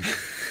 Yeah. Okay.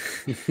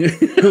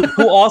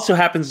 who also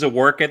happens to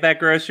work at that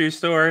grocery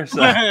store.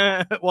 So.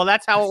 Well,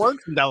 that's how it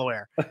works in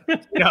Delaware.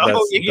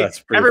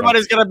 That's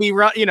everybody's gonna be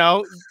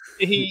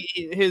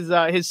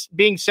his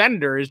being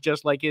senator is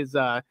just like his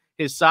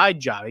side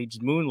job. He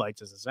just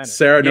moonlights as a senator.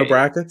 Sarah, no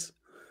brackets?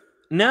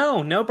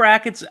 No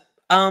brackets.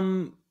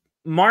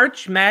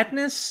 March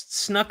Madness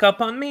snuck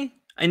up on me.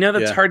 I know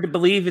that's hard to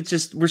believe. It's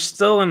just we're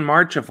still in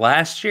March of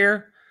last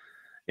year.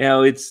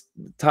 It's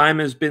time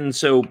has been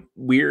so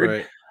weird.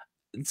 Right.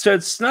 So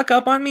it snuck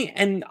up on me,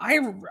 and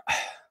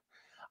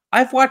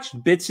I've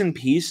watched bits and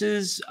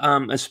pieces,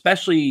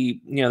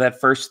 especially that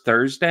first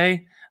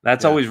Thursday.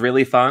 That's always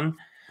really fun.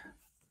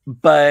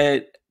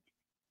 But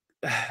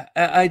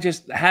I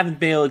just haven't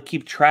been able to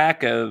keep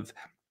track of,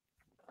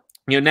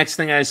 next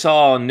thing I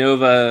saw,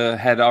 Nova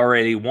had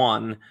already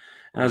won.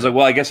 And I was like,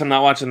 well, I guess I'm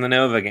not watching the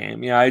Nova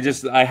game. I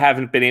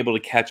haven't been able to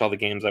catch all the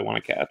games I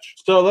want to catch.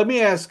 So let me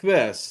ask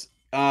this.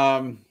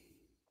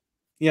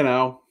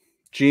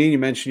 Gene, you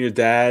mentioned your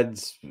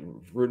dad's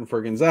rooting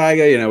for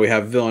Gonzaga. We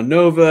have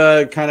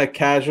Villanova, kind of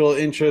casual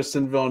interest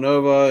in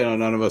Villanova.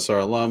 None of us are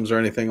alums or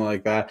anything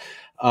like that.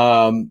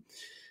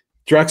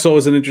 Drexel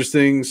was an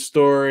interesting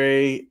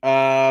story.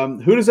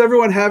 Who does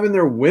everyone have in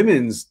their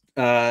women's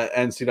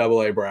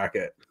NCAA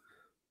bracket?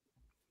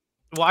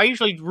 Well, I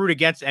usually root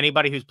against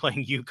anybody who's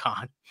playing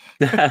UConn.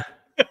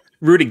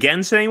 Root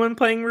against anyone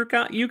playing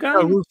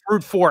UConn?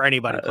 Root for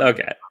anybody.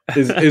 Okay.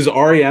 Is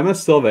Ariema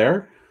still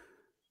there?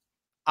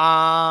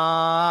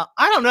 I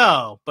don't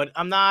know, but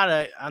I'm not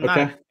a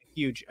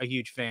huge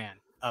fan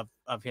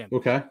of him.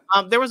 Okay.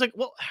 There was I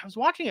was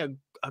watching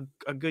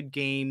a good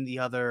game the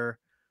other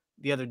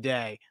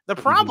day. The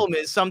problem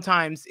is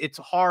sometimes it's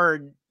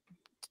hard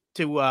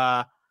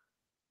to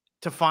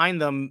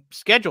find them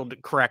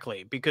scheduled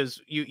correctly because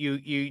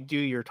you do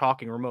your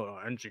talking remote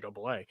on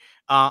NCAA,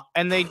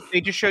 and they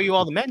just show you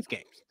all the men's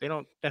games. They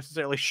don't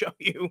necessarily show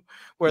you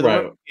where the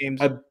women's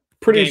games. I'm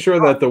pretty sure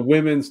that the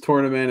women's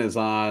tournament is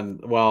on.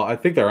 Well, I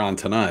think they're on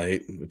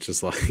tonight, which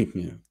is like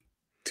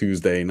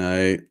Tuesday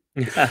night.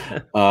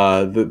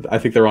 I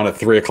think they're on at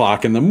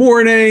 3:00 in the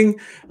morning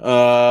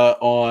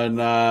on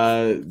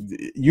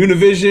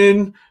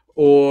Univision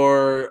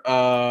or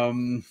I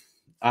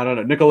don't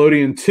know,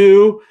 Nickelodeon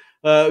 2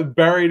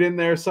 buried in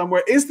there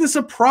somewhere. Is this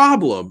a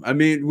problem? I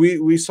mean,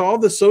 we saw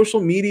the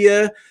social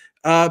media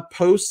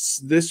posts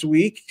this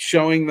week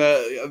showing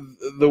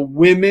the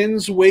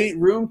women's weight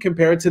room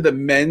compared to the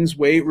men's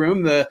weight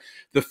room, the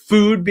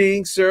food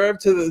being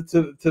served to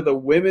the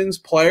women's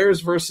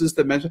players versus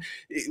the men's.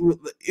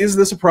 Is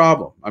this a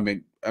problem? I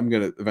mean, I'm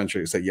going to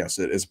eventually say yes,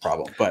 it is a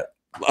problem, but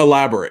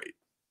elaborate.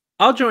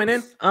 I'll join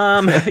in.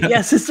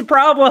 Yes, it's a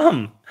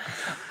problem.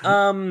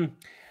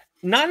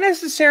 Not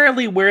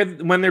necessarily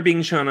when they're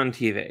being shown on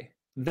TV.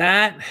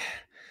 That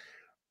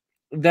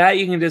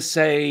you can just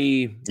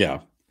say,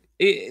 yeah.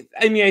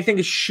 I mean, I think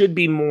it should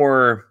be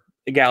more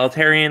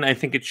egalitarian. I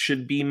think it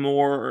should be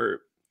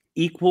more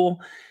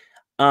equal.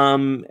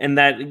 And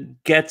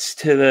that gets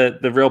to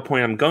the real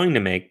point I'm going to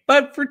make.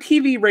 But for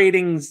TV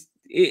ratings,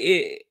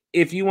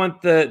 if you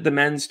want the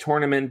men's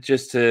tournament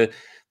just to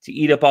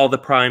eat up all the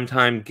prime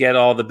time, get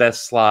all the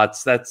best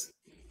slots, that's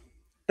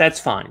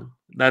fine.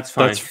 That's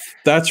fine.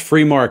 That's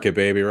free market,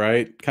 baby,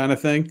 right? Kind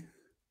of thing.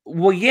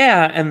 Well,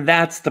 yeah, and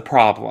that's the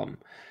problem.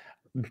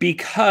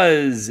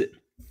 Because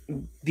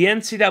the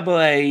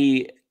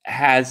NCAA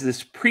has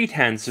this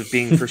pretense of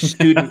being for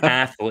student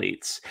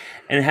athletes,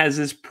 and it has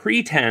this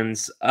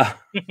pretense of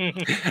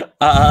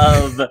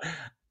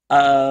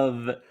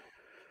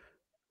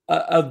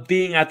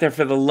being out there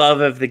for the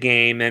love of the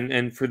game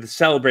and for the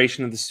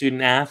celebration of the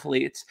student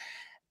athletes.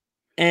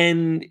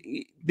 And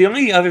the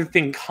only other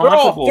thing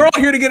comparable... They're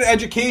all here to get an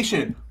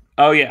education.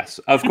 Oh, yes,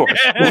 of course.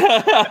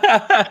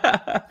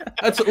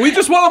 We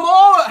just want them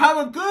all to have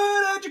a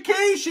good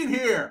education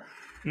here.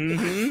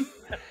 Mm-hmm.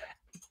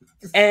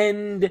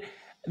 And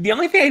the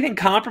only thing I think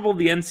comparable to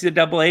the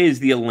NCAA is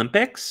the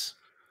Olympics.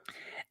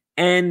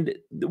 And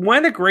one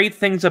of the great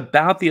things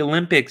about the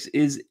Olympics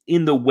is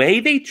in the way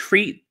they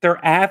treat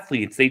their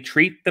athletes. They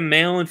treat the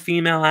male and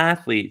female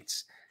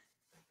athletes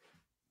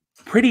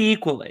pretty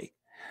equally.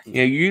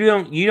 You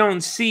know, you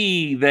don't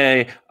see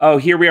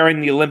here we are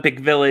in the Olympic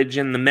Village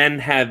and the men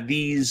have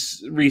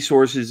these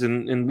resources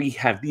and we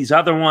have these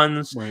other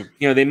ones. Right.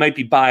 You know, they might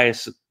be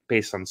biased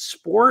based on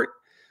sport,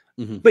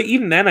 but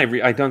even then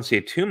I don't see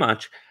it too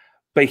much.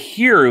 But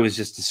here it was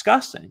just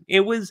disgusting.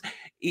 It was,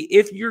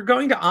 if you're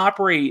going to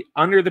operate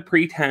under the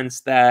pretense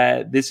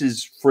that this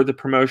is for the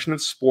promotion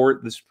of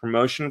sport, this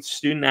promotion of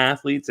student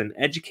athletes and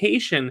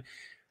education,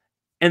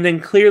 and then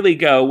clearly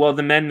go, well,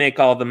 the men make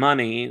all the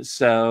money,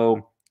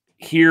 so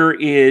here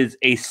is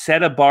a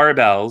set of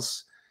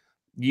barbells.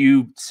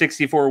 You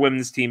 64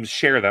 women's teams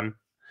share them.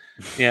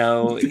 You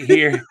know,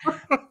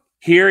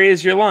 here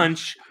is your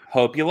lunch.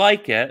 Hope you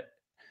like it.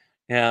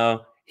 You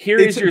know,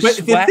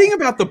 the thing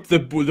about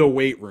the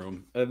weight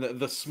room,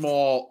 the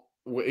small,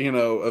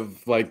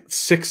 of like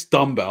 6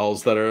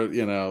 dumbbells that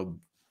are,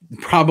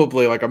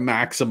 probably like a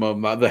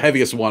maximum. The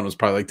heaviest one was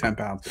probably like 10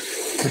 pounds.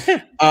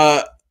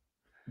 The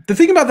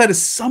thing about that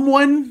is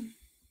someone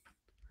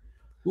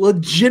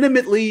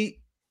legitimately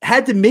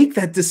had to make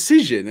that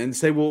decision and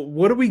say, well,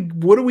 what are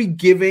we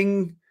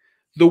giving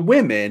the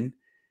women?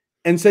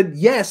 And said,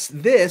 yes,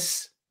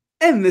 this,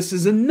 and this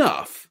is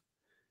enough.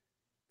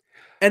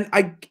 And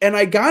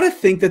I gotta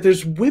think that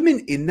there's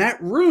women in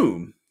that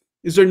room.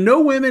 Is there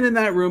no women in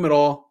that room at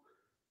all?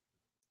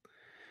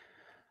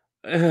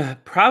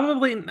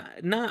 Probably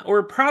not,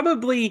 or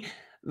probably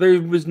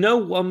there was no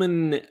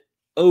woman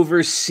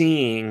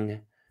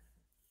overseeing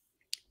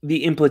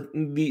the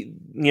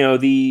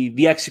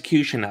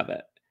execution of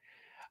it.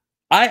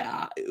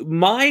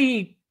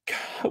 My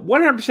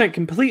 100%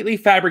 completely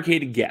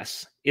fabricated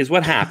guess is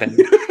what happened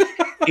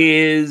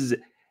is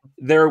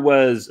there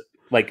was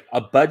like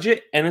a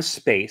budget and a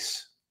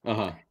space.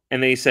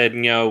 And they said,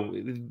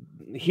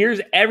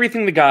 here's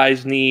everything the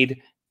guys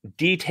need,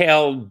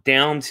 detailed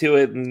down to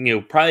it,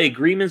 and, probably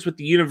agreements with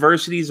the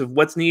universities of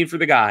what's needed for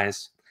the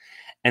guys,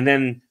 and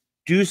then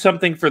do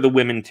something for the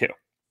women too.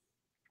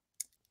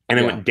 And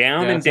it went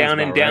down and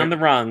down and down the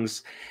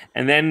rungs.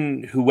 And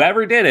then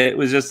whoever did it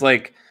was just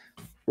like,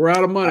 we're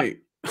out of money.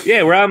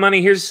 We're out of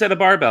money. Here's a set of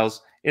barbells.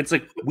 It's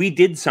like, we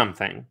did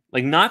something.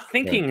 Like, not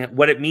thinking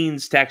what it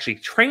means to actually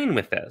train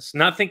with this,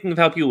 not thinking of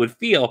how people would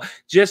feel,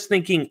 just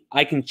thinking,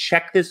 I can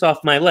check this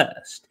off my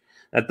list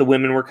that the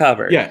women were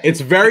covered. Yeah,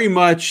 it's very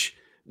much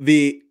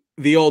the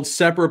old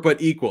separate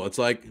but equal. It's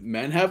like,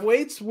 men have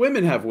weights,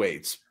 women have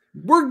weights.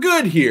 We're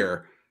good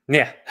here.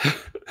 Yeah.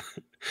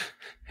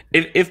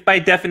 If by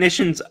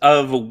definitions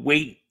of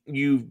weight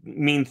you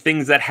mean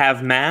things that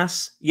have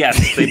mass,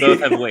 yes, they both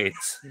have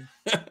weights.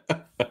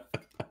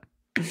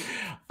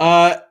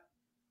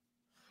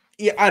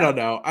 Yeah, I don't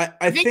know.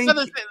 I think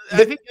the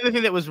other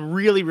thing that was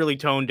really, really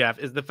tone deaf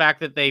is the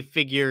fact that they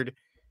figured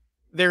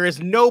there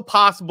is no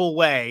possible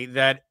way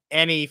that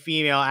any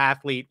female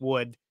athlete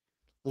would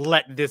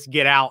let this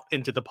get out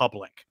into the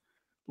public.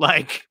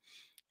 Like,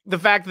 the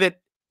fact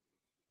that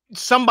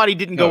somebody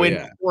didn't go in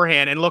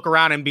beforehand and look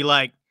around and be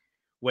like,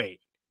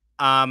 wait,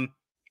 some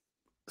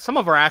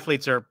of our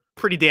athletes are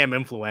pretty damn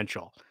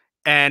influential.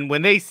 And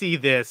when they see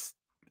this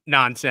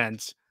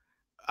nonsense,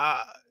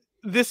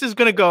 this is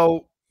going to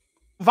go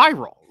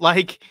viral.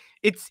 Like,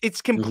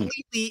 it's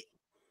completely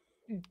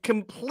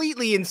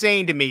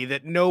insane to me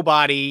that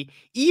nobody,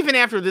 even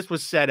after this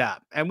was set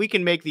up, and we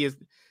can make the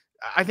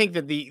I think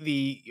that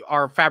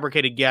our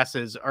fabricated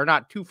guesses are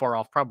not too far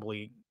off,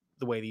 probably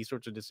the way these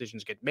sorts of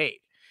decisions get made.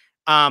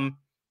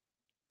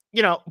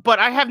 You know, but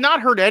I have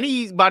not heard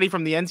anybody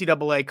from the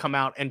NCAA come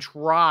out and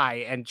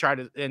try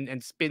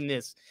to spin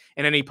this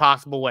in any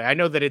possible way. I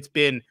know that it's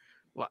been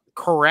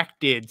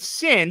corrected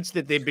since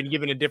that they've been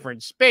given a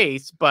different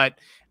space, but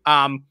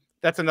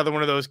that's another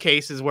one of those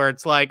cases where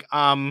it's like,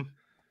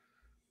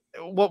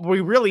 what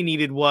we really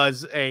needed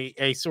was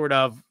a sort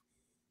of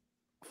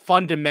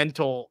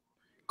fundamental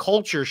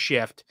culture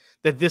shift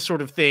that this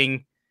sort of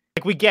thing,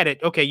 like, we get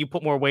it. Okay, you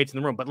put more weights in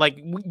the room, but like,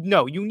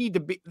 no,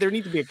 there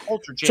needs to be a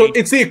culture change. So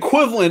it's the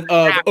equivalent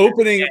of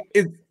opening.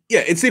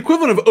 It's the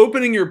equivalent of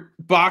opening your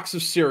box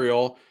of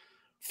cereal,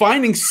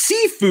 finding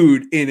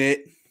seafood in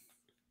it,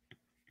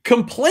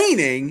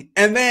 complaining,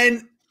 and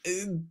then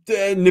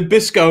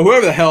Nabisco,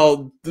 whoever the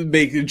hell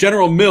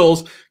General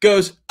Mills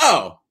goes,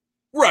 "Oh,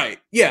 right,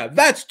 yeah,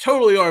 that's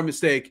totally our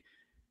mistake.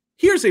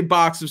 Here's a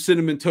box of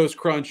Cinnamon Toast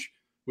Crunch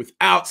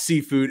without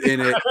seafood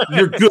in it.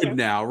 You're good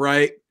now,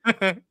 right?"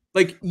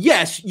 Like,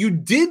 yes, you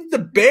did the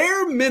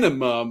bare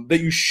minimum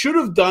that you should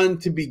have done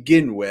to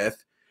begin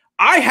with.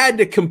 I had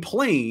to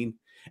complain,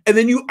 and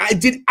then I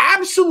did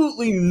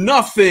absolutely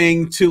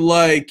nothing to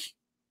like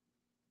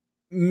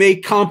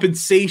make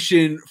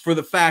compensation for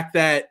the fact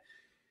that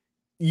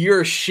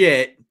you're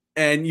shit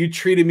and you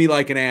treated me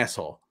like an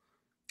asshole.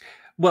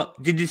 Well,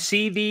 did you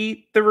see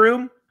the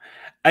room?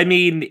 I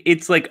mean,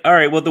 it's like, all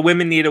right, well, the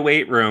women need a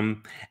weight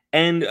room,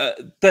 and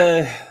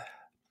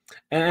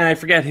and I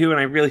forget who, and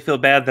I really feel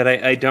bad that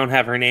I don't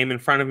have her name in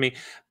front of me,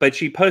 but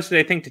she posted,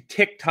 I think, to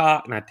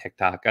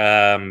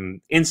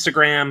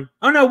Instagram.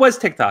 Oh, no, it was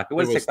TikTok. It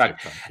was TikTok.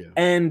 Yeah.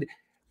 And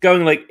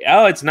going like,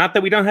 oh, it's not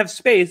that we don't have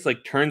space,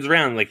 like turns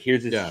around, like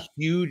here's this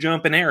huge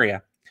open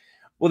area.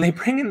 Well, they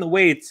bring in the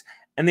weights,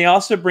 and they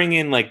also bring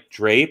in like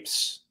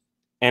drapes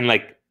and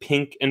like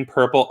pink and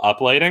purple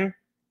uplighting.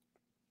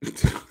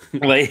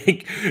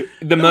 Like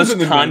the most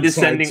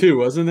condescending too,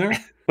 wasn't there?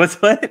 What's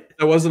what?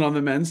 That wasn't on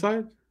the men's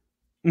side?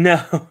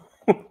 No.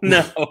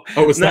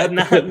 Oh, was not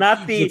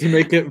the to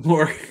make it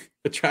more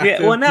attractive?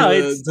 Yeah, well, no,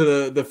 it's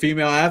to the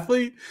female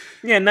athlete.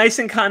 Yeah, nice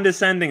and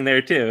condescending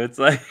there too. It's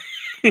like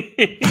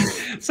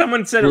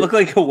someone said it looked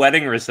like a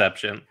wedding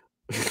reception,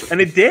 and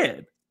it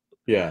did.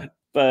 Yeah,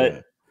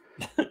 but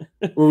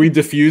were we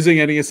diffusing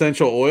any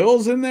essential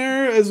oils in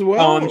there as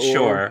well? Oh, I'm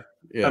sure.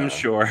 Yeah. I'm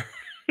sure.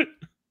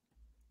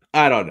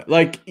 I don't know.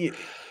 Like, you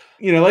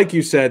know, like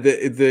you said,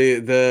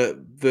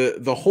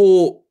 the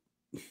whole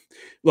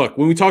look,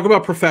 when we talk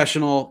about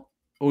professional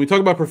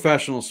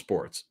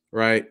sports,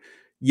 right?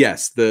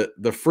 Yes,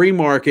 the free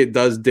market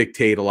does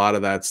dictate a lot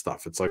of that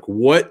stuff. It's like,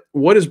 what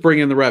is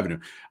bringing the revenue?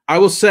 I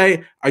will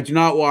say I do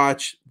not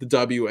watch the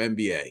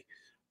WNBA,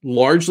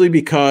 largely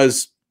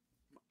because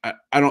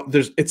I don't.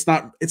 It's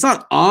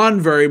not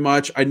on very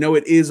much. I know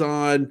it is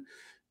on.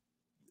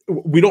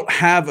 We don't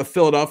have a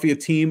Philadelphia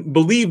team.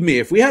 Believe me,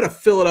 if we had a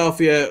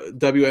Philadelphia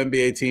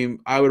WNBA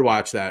team, I would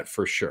watch that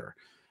for sure.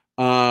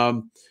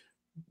 But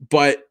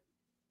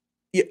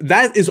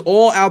that is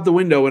all out the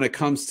window when it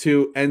comes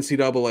to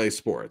NCAA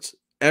sports.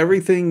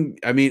 Everything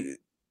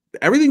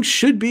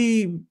should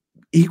be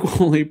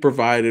equally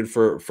provided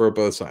for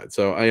both sides.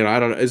 So, I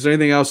don't know. Is there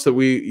anything else that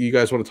you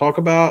guys want to talk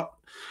about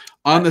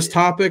on this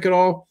topic at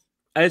all?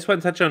 I just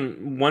want to touch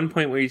on one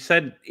point where you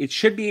said it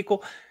should be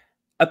equal.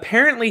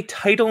 Apparently,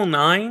 Title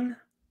IX,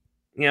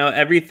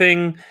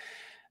 everything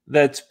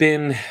that's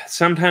been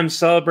sometimes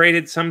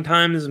celebrated,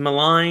 sometimes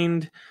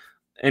maligned,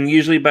 and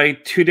usually by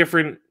two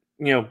different,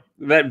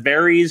 that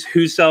varies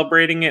who's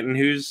celebrating it and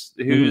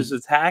who's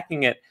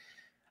attacking it.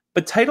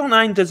 But Title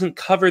IX doesn't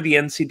cover the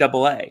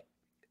NCAA.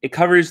 It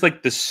covers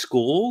like the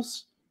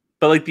schools,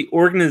 but like the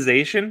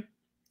organization,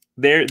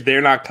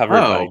 they're not covered.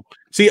 Oh.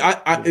 See,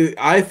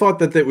 I thought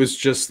that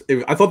was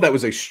I thought that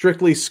was a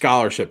strictly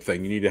scholarship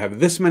thing. You need to have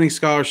this many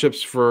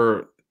scholarships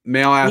for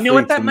male athletes. You know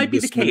what? That might be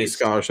the case.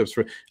 Scholarships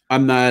for.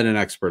 I'm not an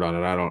expert on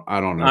it. I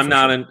don't know. I'm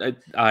not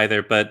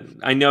either, but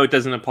I know it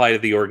doesn't apply to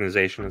the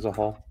organization as a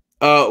whole.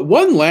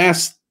 One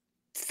last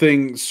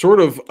thing,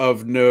 sort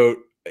of note.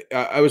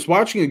 I was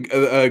watching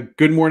a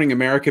Good Morning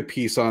America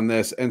piece on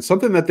this, and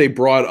something that they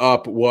brought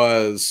up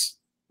was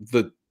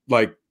the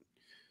like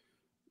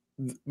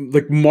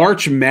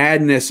March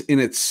Madness in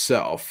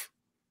itself.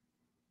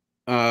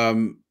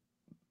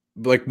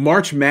 Like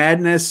March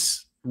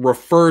Madness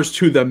refers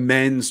to the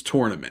men's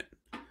tournament.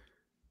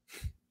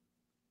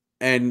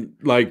 And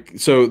like,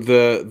 so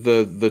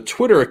the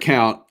Twitter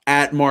account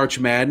at March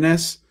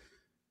Madness,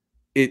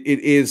 it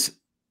is,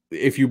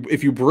 if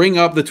you bring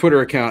up the Twitter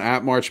account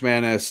at March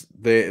Madness,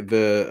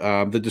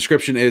 the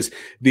description is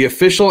the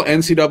official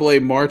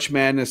NCAA March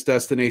Madness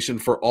destination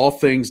for all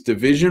things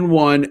Division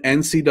I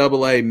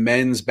NCAA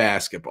men's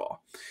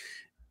basketball.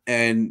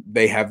 And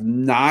they have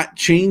not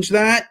changed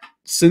that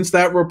since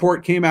that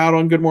report came out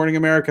on Good Morning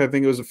America. I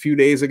think it was a few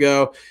days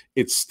ago.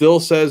 It still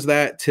says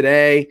that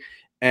today.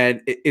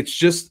 And it's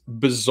just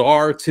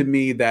bizarre to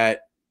me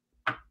that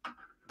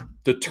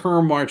the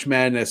term March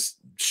Madness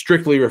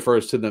strictly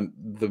refers to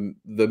the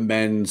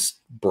men's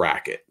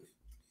bracket.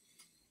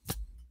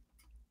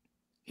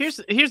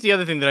 Here's the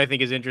other thing that I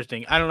think is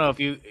interesting. I don't know if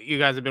you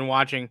guys have been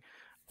watching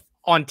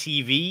on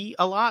TV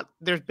a lot.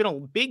 There's been a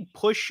big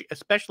push,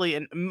 especially,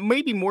 and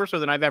maybe more so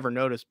than I've ever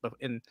noticed, but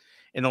in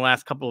the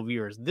last couple of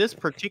years. This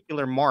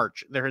particular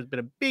March, there has been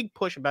a big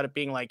push about it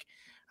being like,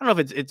 I don't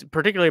know if it's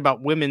particularly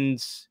about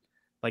women's,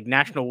 like,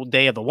 National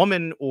Day of the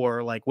Woman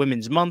or like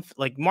Women's Month.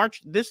 Like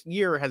March this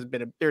year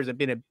there's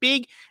been a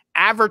big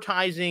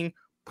advertising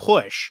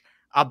push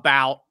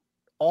about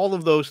all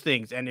of those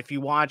things. And if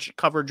you watch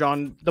coverage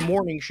on the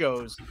morning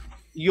shows,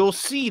 you'll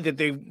see that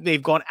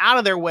they've gone out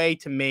of their way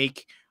to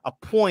make a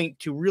point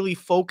to really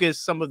focus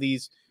some of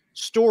these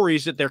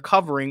stories that they're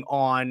covering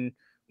on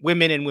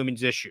women and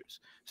women's issues.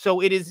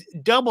 So it is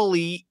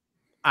doubly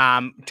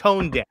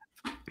tone deaf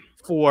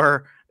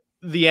for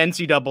the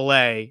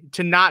NCAA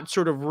to not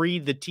sort of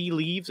read the tea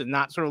leaves and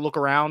not sort of look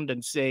around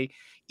and say,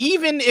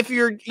 even if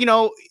you're,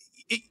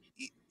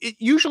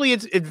 usually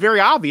it's very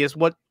obvious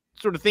what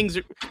sort of things,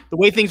 the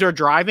way things are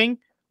driving.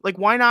 Like,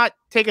 why not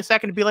take a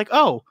second to be like,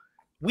 oh,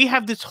 we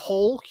have this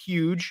whole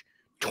huge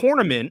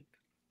tournament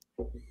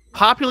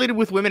populated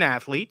with women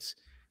athletes.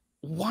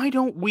 Why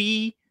don't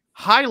we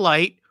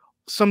highlight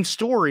some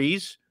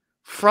stories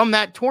from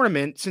that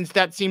tournament, since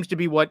that seems to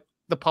be what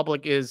the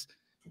public is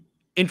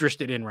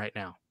interested in right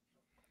now?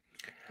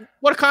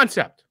 What a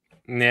concept.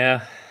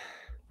 Yeah.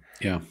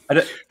 Yeah.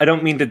 I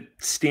don't mean to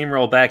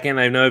steamroll back in.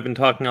 I know I've been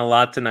talking a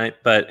lot tonight,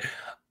 but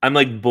I'm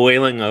like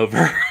boiling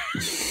over.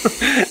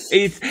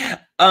 It's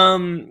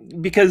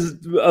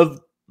because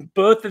of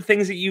both the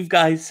things that you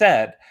guys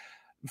said.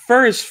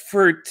 First,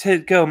 to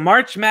go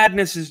March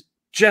Madness is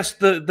just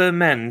the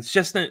men. It's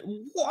just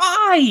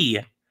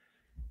why?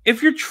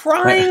 If you're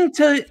trying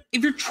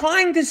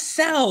to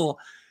sell,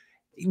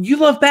 you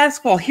love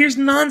basketball. Here's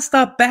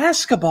nonstop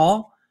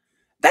basketball.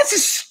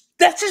 That's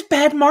just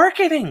bad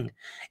marketing.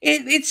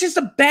 It's just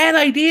a bad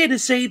idea to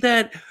say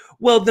that,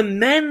 well, the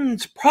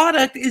men's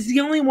product is the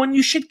only one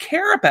you should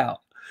care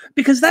about,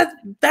 because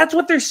that's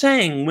what they're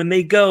saying when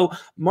they go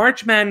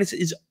March Madness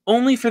is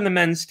only for the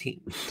men's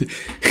team.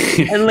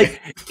 And like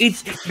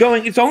it's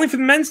only for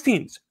the men's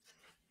teams.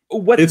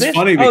 It's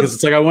funny because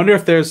it's like I wonder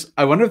if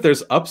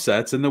there's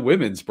upsets in the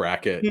women's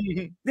bracket.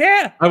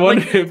 Yeah, I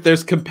wonder if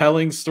there's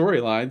compelling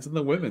storylines in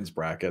the women's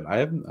bracket.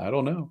 I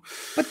don't know.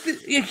 But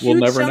we'll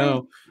never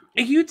know.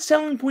 A huge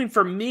selling point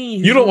for me.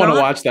 You don't want to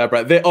watch that,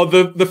 Brad.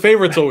 The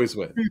favorites always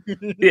win.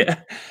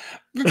 Yeah,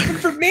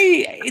 for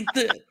me,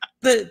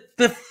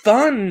 the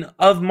fun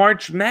of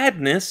March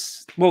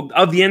Madness, well,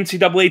 of the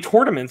NCAA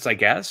tournaments, I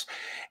guess,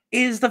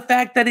 is the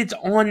fact that it's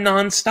on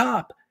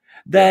nonstop.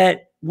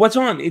 That what's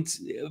on?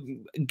 It's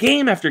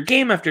game after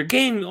game after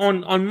game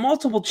on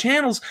multiple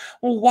channels.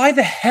 Well, why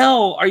the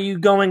hell are you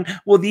going,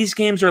 well, these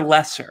games are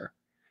lesser?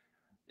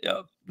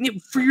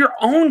 For your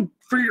own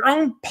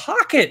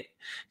pocket,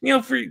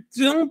 for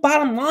your own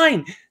bottom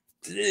line,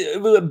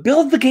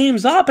 build the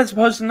games up as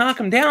opposed to knock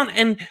them down.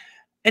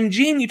 And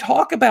Gene, you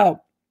talk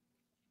about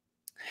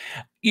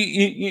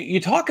you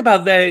talk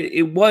about that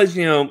it was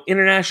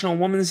International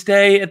Women's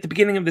Day at the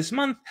beginning of this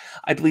month.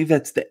 I believe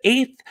that's the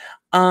 8th.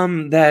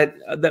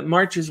 That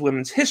March is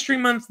Women's History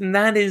Month, and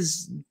that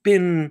has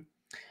been,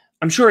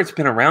 I'm sure it's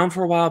been around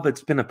for a while, but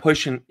it's been a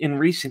push in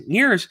recent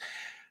years.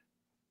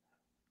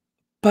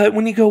 But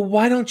when you go,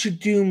 why don't you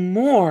do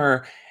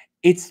more?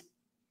 It's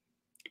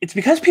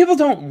because people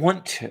don't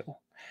want to.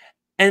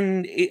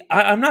 And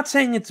I'm not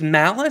saying it's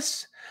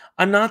malice.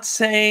 I'm not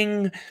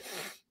saying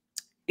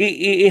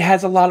it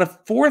has a lot of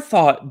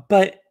forethought,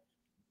 but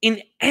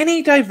in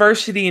any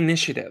diversity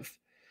initiative,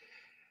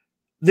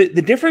 the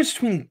difference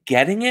between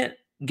getting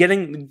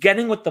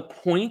what the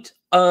point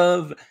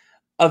of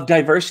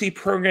diversity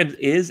programs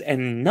is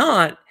and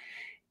not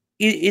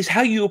is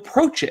how you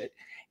approach it.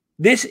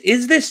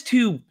 Is this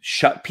to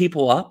shut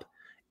people up?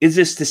 Is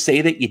this to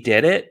say that you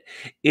did it?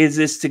 Is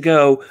this to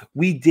go,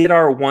 we did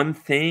our one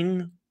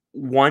thing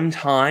one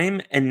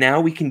time and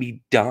now we can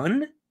be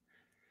done?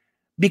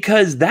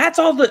 Because that's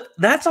all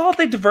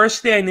the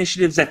diversity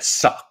initiatives that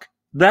suck.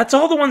 That's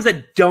all the ones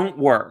that don't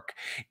work.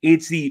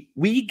 It's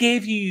we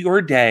gave you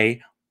your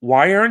day.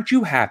 Why aren't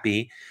you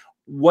happy?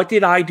 What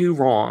did I do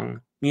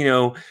wrong?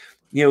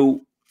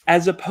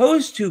 As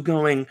opposed to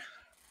going,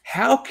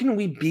 how can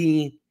we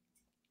be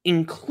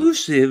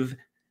inclusive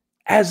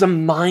as a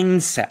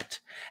mindset?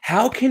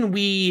 How can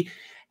we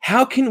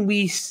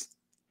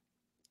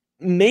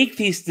make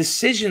these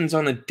decisions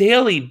on a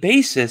daily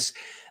basis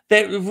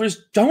that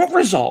don't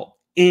result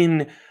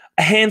in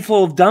a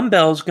handful of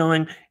dumbbells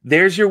going,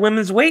 there's your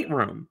women's weight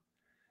room?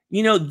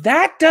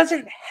 That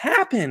doesn't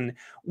happen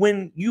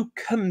when you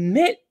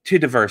commit to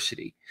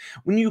diversity,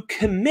 when you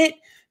commit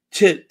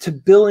to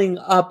building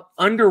up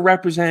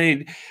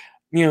underrepresented,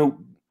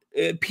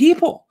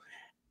 people.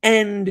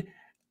 And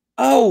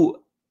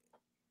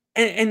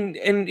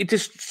it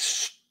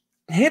just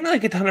hit me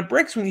like a ton of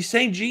bricks when you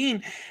say,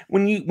 Gene,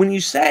 when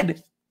you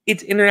said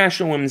it's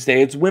International Women's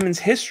Day, it's Women's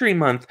History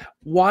Month,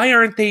 why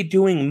aren't they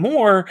doing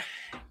more?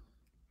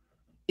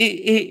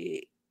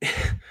 It's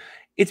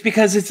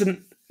because it's a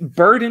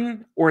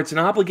burden or it's an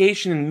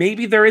obligation, and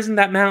maybe there isn't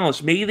that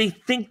malice. Maybe they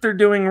think they're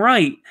doing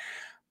right,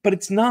 but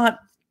it's not.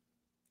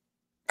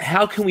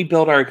 How can we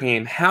build our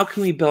game? How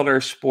can we build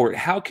our sport?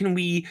 How can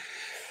we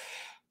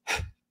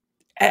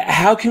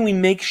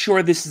make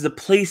sure this is a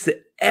place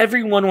that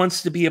everyone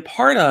wants to be a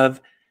part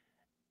of?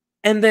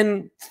 And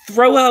then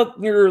throw out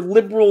your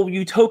liberal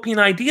utopian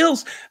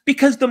ideals,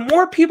 because the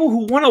more people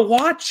who want to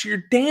watch your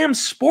damn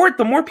sport,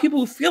 the more people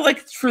who feel like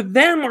it's for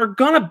them are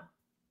gonna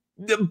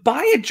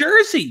buy a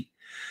jersey.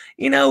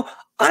 You know,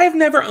 I've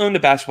never owned a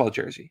basketball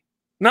jersey,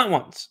 not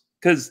once,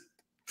 because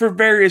for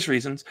various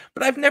reasons,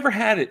 but I've never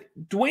had it.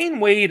 Dwayne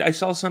Wade, I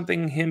saw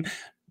something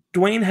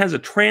Dwayne has a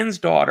trans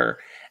daughter,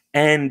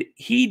 and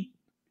he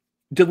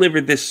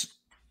delivered this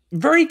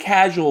very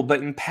casual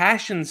but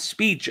impassioned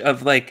speech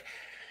of the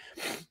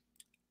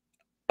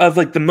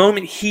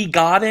moment he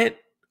got it,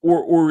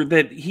 or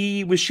that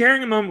he was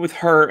sharing a moment with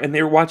her, and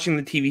they were watching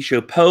the TV show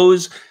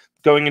Pose,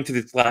 going into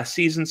its last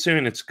season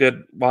soon. It's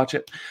good. Watch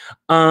it.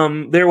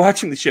 They were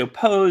watching the show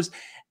Pose,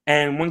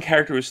 and one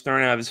character was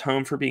thrown out of his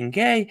home for being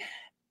gay,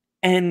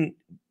 and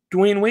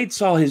Dwayne Wade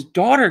saw his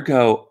daughter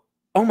go,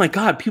 "Oh my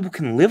God, people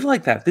can live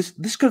like that.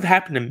 This could have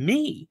happened to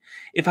me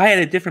if I had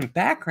a different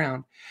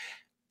background."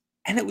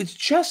 And it was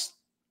just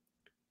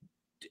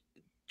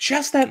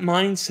that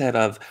mindset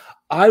of,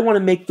 I want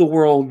to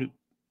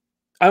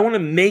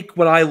make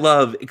what I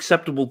love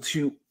acceptable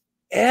to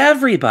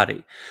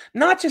everybody,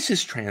 not just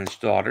his trans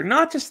daughter,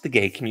 not just the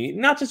gay community,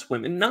 not just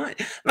women, not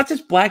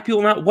just black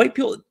people, not white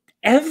people,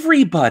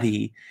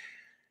 everybody.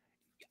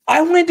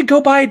 I wanted to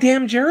go buy a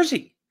damn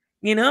jersey,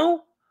 you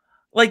know?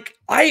 Like,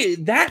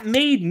 that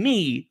made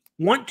me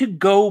want to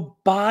go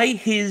buy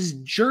his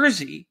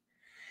jersey.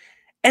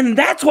 And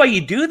that's why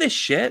you do this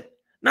shit,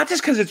 not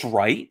just because it's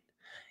right,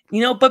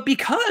 you know, but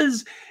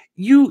because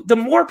the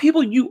more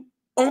people you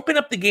open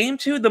up the game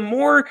to, the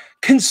more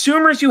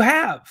consumers you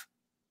have.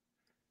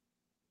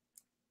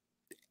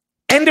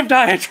 End of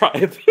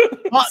diatribe.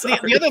 Well,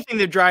 the other thing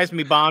that drives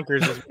me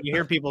bonkers is you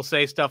hear people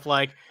say stuff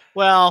like,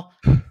 well,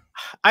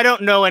 I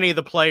don't know any of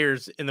the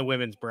players in the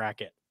women's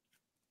bracket.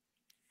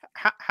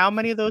 How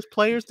many of those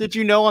players did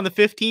you know on the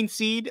 15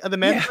 seed of the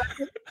men's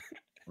bracket?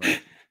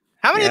 Right.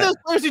 How many of those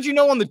players did you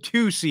know on the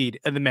 2 seed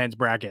of the men's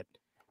bracket?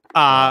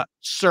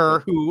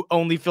 Sir, who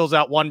only fills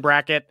out one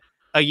bracket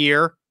a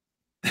year.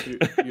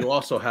 You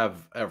also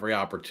have every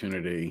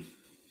opportunity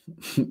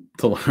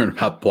to learn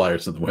about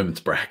players in the women's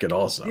bracket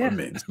also. I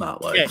mean, it's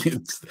not like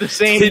it's the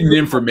same hidden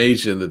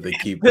information that they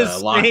keep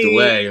locked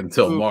away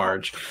until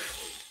March.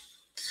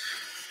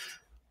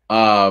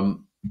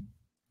 Well,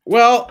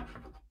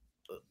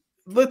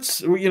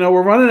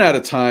 we're running out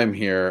of time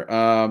here.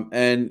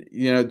 And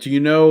do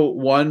you know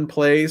one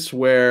place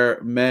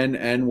where men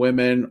and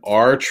women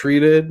are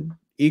treated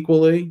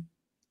equally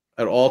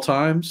at all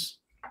times?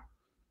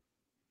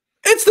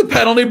 It's the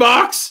penalty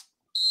box.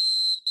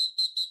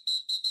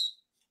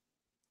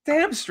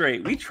 Damn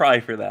straight. We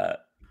try for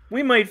that.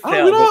 We might fail. I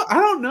don't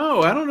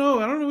know. I don't know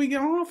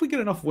if we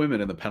get enough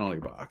women in the penalty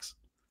box.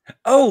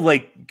 Oh,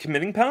 like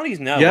committing penalties?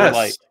 No.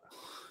 Yes.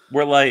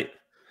 We're light.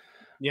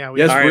 Yeah.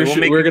 We're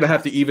going to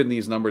have to even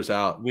these numbers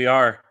out. We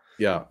are.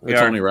 Yeah.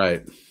 It's only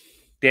right.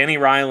 Danny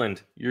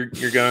Ryland, you're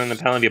going in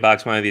the penalty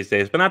box one of these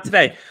days, but not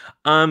today.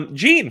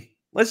 Gene,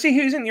 let's see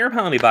who's in your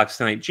penalty box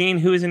tonight. Gene,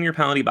 who is in your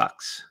penalty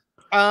box?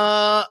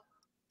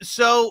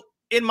 So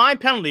in my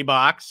penalty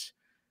box,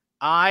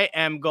 I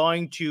am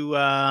going to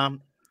all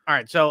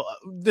right. So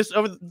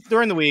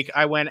during the week,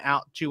 I went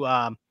out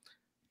to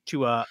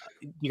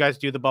you guys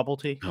do the bubble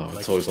tea? Oh,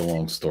 it's always a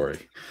long story.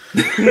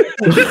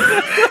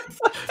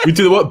 We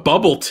do what?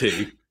 Bubble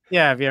tea?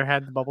 Yeah, have you ever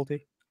had the bubble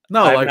tea?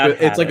 No,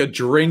 it's like a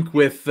drink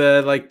with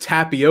like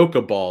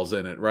tapioca balls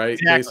in it, right?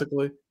 Exactly.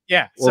 Basically.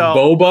 Yeah. Or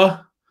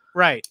boba.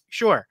 Right.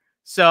 Sure.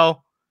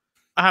 So,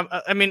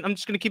 I mean, I'm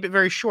just going to keep it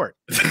very short.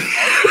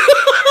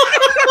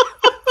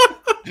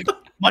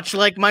 Much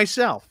like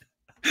myself.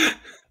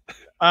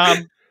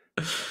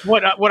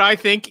 What I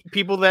think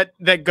people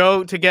that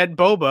go to get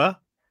boba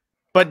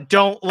but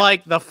don't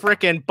like the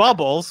frickin'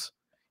 bubbles,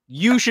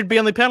 you should be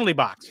on the penalty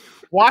box.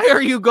 Why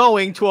are you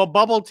going to a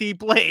bubble tea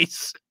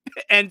place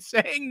and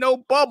saying no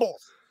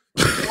bubbles?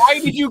 Why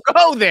did you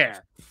go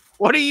there?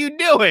 What are you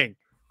doing?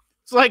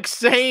 It's like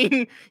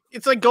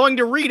going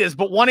to Rita's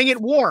but wanting it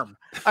warm.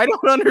 I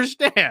don't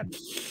understand.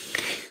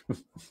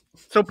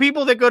 So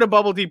people that go to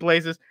bubble tea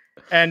places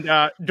and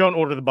don't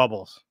order the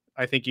bubbles,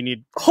 I think you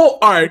need. Oh,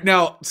 all right.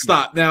 Now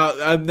stop. Now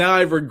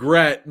I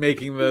regret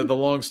making the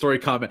long story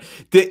comment.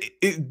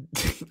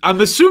 I'm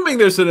assuming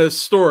there's a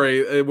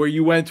story where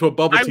you went to a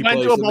bubble tea place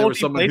and there was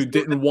someone who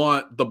didn't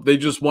want they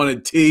just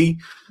wanted tea.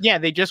 Yeah,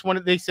 they just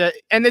wanted. They said,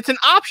 and it's an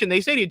option.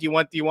 They say to you, "Do you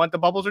want the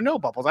bubbles or no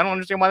bubbles?" I don't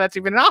understand why that's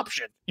even an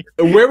option.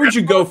 Where would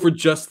you go for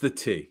just the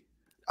tea?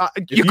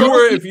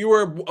 If you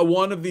were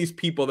one of these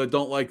people that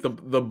don't like the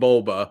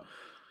boba.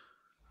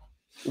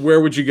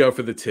 Where would you go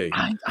for the tea?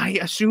 I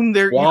assume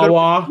they're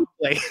Wawa.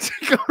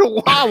 Go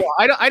to Wawa.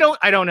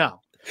 I don't know.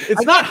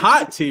 It's not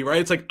hot tea, right?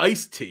 It's like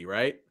iced tea,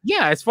 right?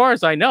 Yeah, as far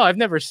as I know, I've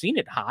never seen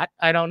it hot.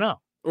 I don't know.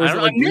 Or is it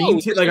like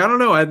green tea? Like I don't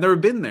know. I've never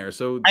been there,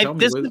 so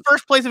this is the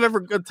first place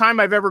time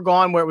I've ever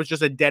gone where it was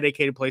just a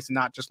dedicated place and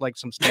not just like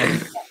some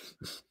standard.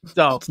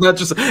 So it's not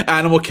just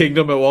Animal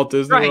Kingdom at Walt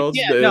Disney World,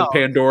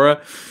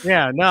 Pandora.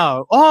 Yeah,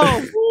 no.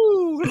 Oh,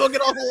 woo, look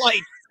at all the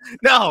lights.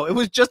 No, it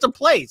was just a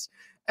place.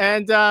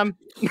 And so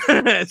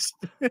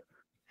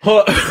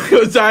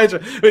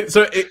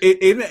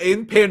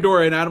in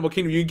Pandora and Animal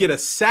Kingdom, you get a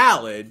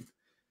salad,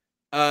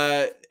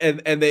 and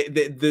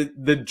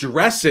the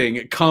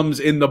dressing comes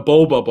in the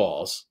boba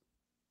balls.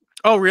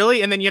 Oh,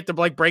 really? And then you have to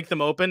like break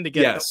them open to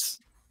get. Yes.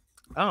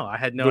 Oh, I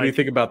had no. What do you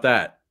think about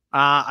that?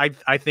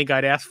 I think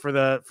I'd ask for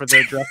the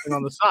dressing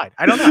on the side.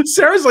 I don't know.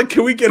 Sarah's like,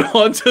 can we get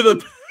on to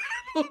the?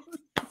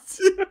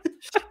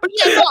 But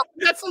yeah, no,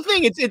 that's the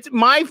thing. It's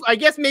my. I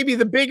guess maybe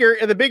the bigger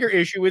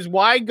issue is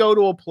why go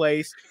to a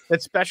place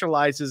that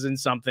specializes in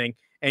something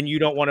and you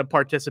don't want to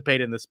participate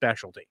in the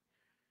specialty.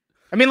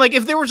 I mean, like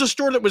if there was a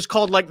store that was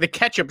called like the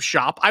ketchup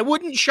shop, I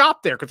wouldn't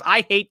shop there because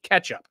I hate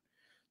ketchup.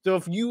 So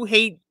if you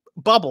hate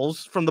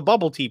Bubbles from the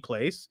bubble tea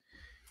place,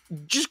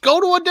 just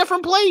go to a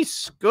different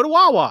place. Go to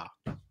Wawa.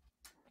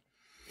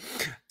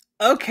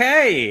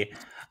 Okay.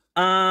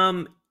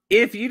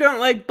 If you don't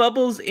like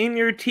bubbles in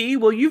your tea,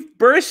 well, you've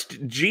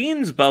burst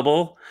Gene's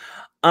bubble.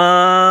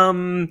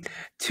 2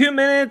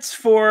 minutes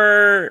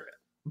for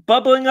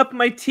bubbling up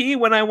my tea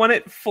when I want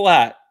it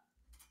flat.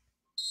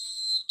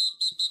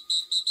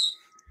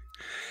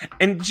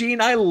 And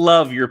Gene, I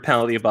love your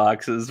penalty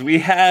boxes. We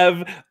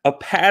have a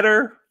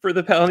patter for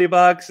the penalty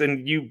box,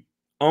 and you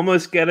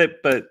almost get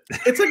it, but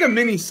it's like a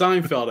mini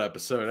Seinfeld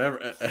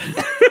episode.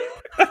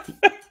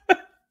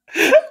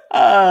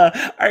 All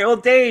right, well,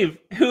 Dave,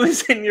 who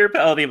is in your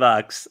penalty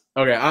box?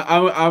 Okay,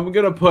 I'm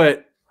gonna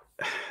put.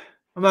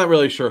 I'm not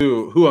really sure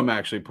who I'm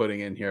actually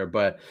putting in here,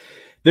 but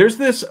there's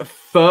this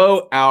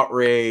faux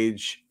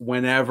outrage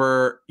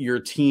whenever your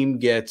team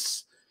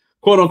gets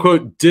quote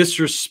unquote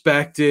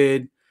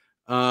disrespected.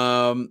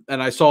 And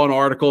I saw an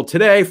article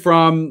today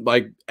from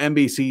like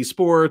NBC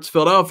Sports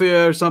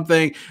Philadelphia or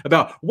something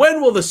about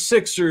when will the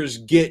Sixers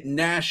get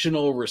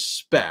national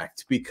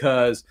respect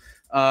because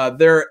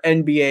their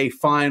NBA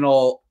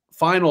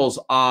finals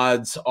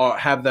odds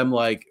have them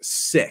like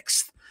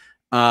 6th.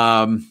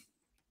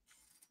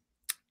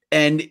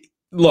 And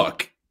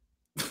look,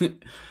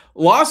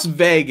 Las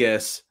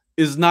Vegas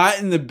is not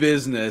in the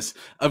business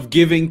of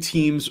giving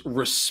teams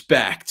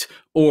respect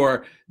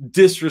or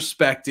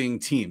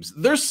disrespecting teams.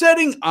 They're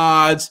setting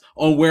odds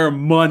on where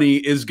money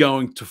is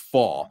going to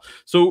fall.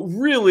 So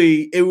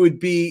really, it would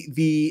be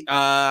the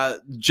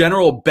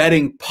general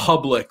betting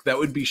public that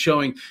would be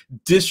showing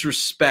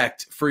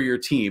disrespect for your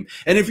team.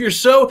 And if you're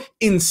so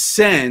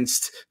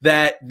incensed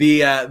that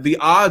the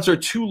odds are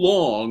too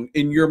long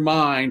in your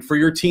mind for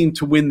your team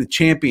to win the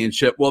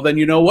championship, well, then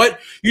you know what?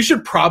 You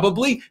should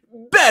probably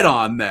bet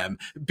on them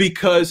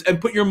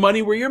and put your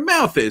money where your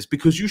mouth is,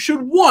 because you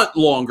should want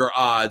longer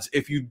odds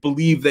if you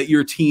believe that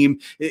your team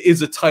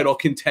is a title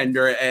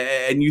contender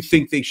and you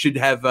think they should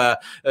have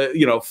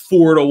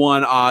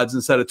 4-1 odds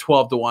instead of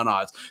 12-1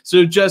 odds.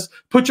 So just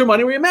put your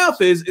money where your mouth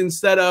is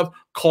instead of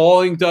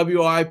calling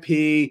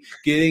WIP,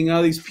 getting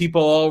all these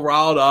people all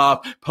riled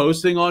up,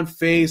 posting on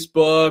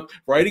Facebook,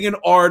 writing an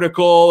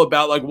article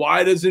about like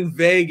why doesn't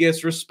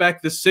Vegas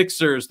respect the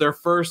Sixers? They're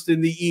first in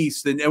the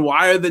East, and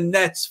why are the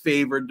Nets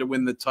favored to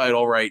win the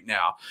title right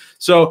now?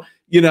 So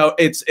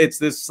it's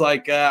this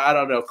like I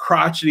don't know,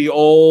 crotchety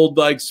old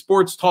like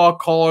sports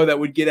talk caller that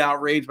would get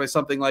outraged by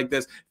something like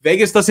this.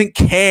 Vegas doesn't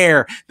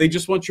care. They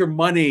just want your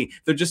money.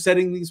 They're just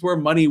setting these where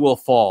money will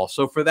fall.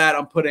 So for that,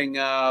 I'm putting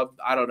I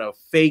don't know,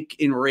 fake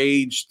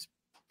enraged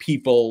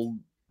people.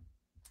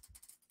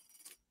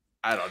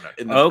 I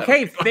don't know.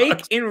 Okay,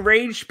 fake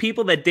enraged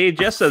people that Dave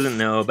just doesn't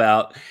know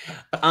about.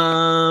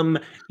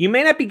 You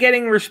may not be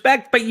getting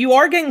respect, but you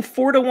are getting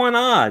 4-1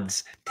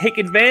 odds. Take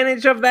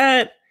advantage of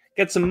that.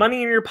 Get some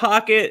money in your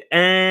pocket,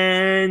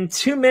 and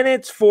 2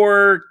 minutes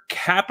for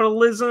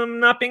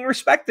capitalism not being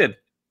respected.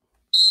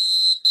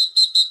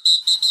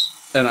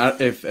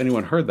 And if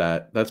anyone heard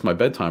that, that's my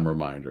bedtime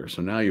reminder.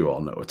 So now you all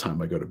know what time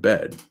I go to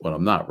bed when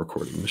I'm not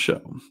recording the show.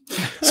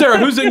 Sarah,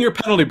 who's in your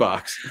penalty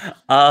box?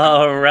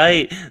 All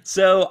right.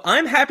 So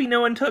I'm happy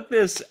no one took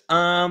this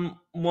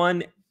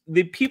one.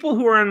 The people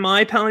who are in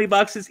my penalty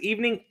box this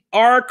evening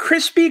are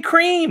Krispy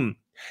Kreme.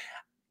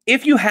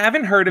 If you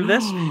haven't heard of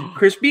this,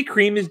 Krispy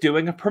Kreme is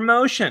doing a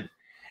promotion.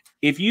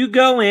 If you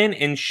go in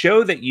and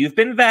show that you've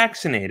been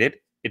vaccinated,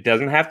 it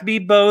doesn't have to be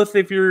both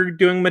if you're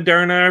doing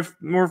Moderna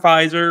or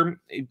Pfizer.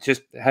 It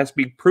just has to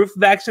be proof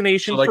of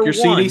vaccination. So like for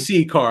your one.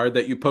 CDC card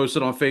that you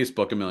posted on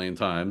Facebook a million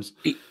times.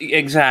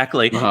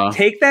 Exactly.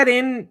 Take that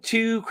in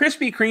to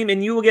Krispy Kreme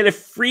and you will get a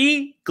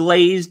free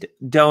glazed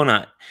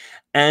donut.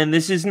 And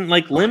this isn't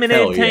like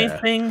limited to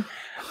anything.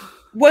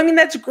 Well, I mean,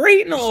 that's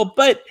great and all,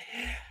 but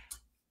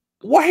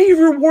why are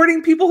you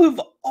rewarding people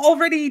who've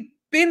already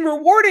been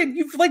rewarded?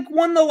 You've like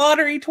won the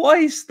lottery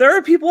twice. There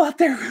are people out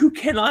there who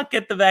cannot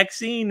get the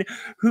vaccine,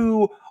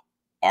 who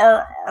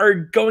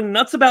are going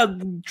nuts about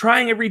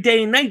trying every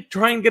day and night,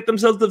 trying to get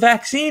themselves the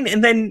vaccine.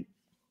 And then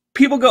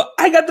people go,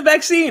 I got the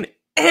vaccine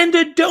and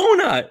a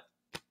donut.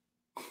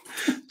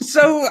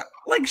 So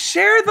like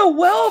share the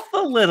wealth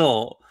a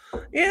little.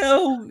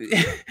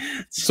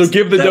 So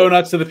give the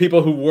donuts to the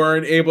people who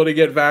weren't able to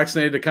get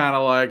vaccinated to kind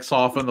of like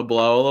soften the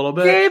blow a little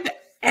bit. Give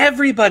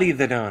everybody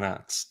the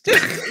donuts.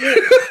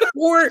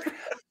 Or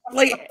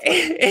like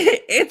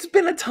it's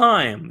been a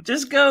time.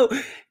 Just go.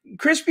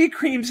 Krispy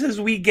Kreme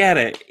says we get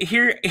it.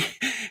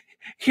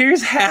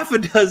 Here's half a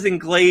dozen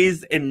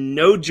glazed and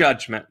no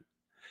judgment.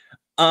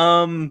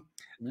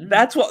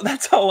 That's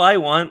all I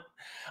want.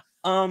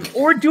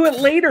 Or do it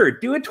later.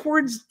 Do it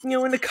towards,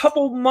 in a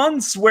couple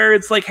months where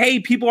it's like, hey,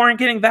 people aren't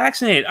getting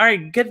vaccinated. All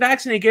right, get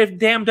vaccinated, get a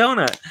damn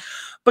donut.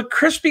 But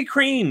Krispy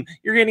Kreme,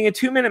 you're getting a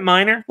 2-minute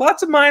minor.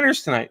 Lots of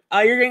minors tonight.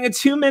 You're getting a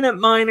 2-minute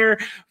minor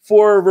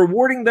for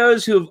rewarding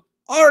those who have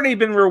already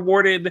been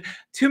rewarded.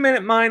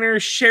 2-minute minor,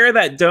 share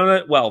that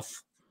donut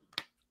wealth.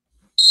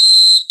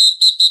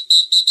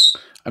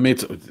 I mean,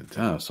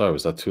 sorry,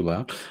 was that too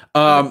loud?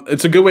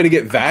 It's a good way to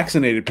get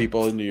vaccinated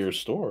people into your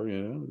store.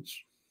 Anyway,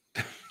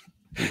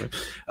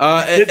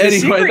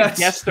 that's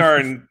guest star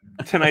in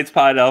tonight's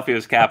Podadelphia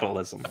is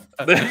capitalism.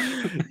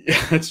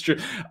 Yeah, that's true.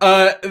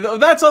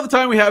 That's all the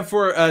time we have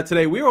for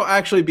today. We will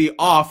actually be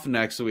off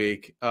next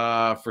week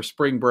for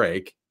spring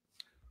break.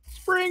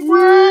 Spring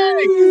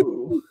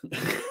break.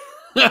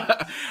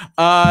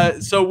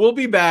 So we'll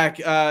be back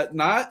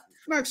not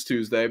next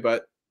Tuesday,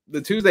 but the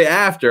Tuesday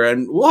after,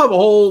 and we'll have a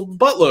whole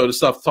buttload of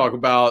stuff to talk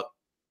about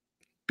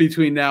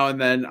between now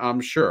and then,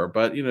 I'm sure.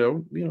 But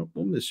we'll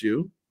miss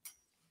you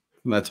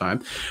from that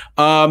time.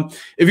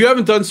 If you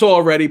haven't done so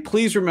already,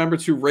 please remember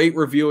to rate,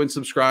 review, and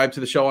subscribe to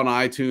the show on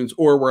iTunes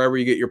or wherever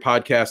you get your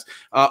podcasts.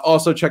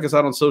 Also, check us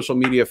out on social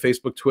media,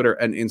 Facebook, Twitter,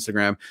 and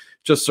Instagram.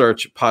 Just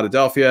search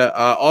Podadelphia.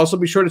 Also,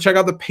 be sure to check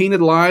out the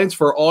Painted Lines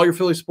for all your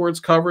Philly sports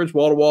coverage,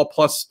 wall-to-wall,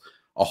 plus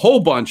a whole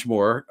bunch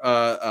more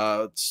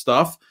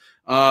stuff.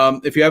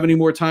 If you have any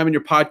more time in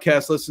your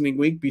podcast listening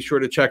week, be sure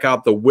to check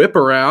out the Whip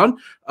Around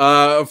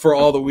for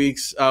all the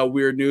week's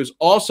weird news.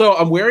 Also,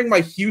 I'm wearing my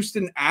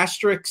Houston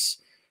Asterix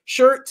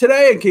shirt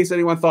today, in case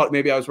anyone thought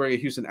maybe I was wearing a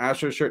Houston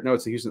Astros shirt. No,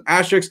 it's the Houston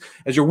Asterix,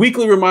 as your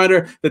weekly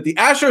reminder that the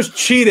Astros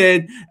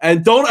cheated,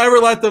 and don't ever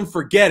let them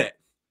forget it.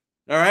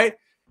 All right?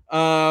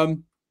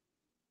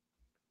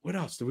 What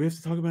else? Do we have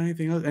to talk about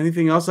anything else?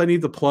 Anything else I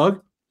need to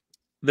plug?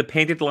 The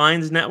Painted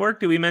Lines Network,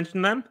 did we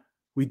mention them?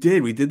 We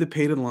did. We did the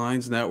Painted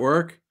Lines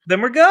Network. Then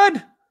we're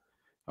good.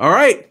 All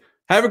right.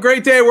 Have a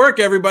great day at work,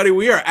 everybody.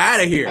 We are out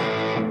of here.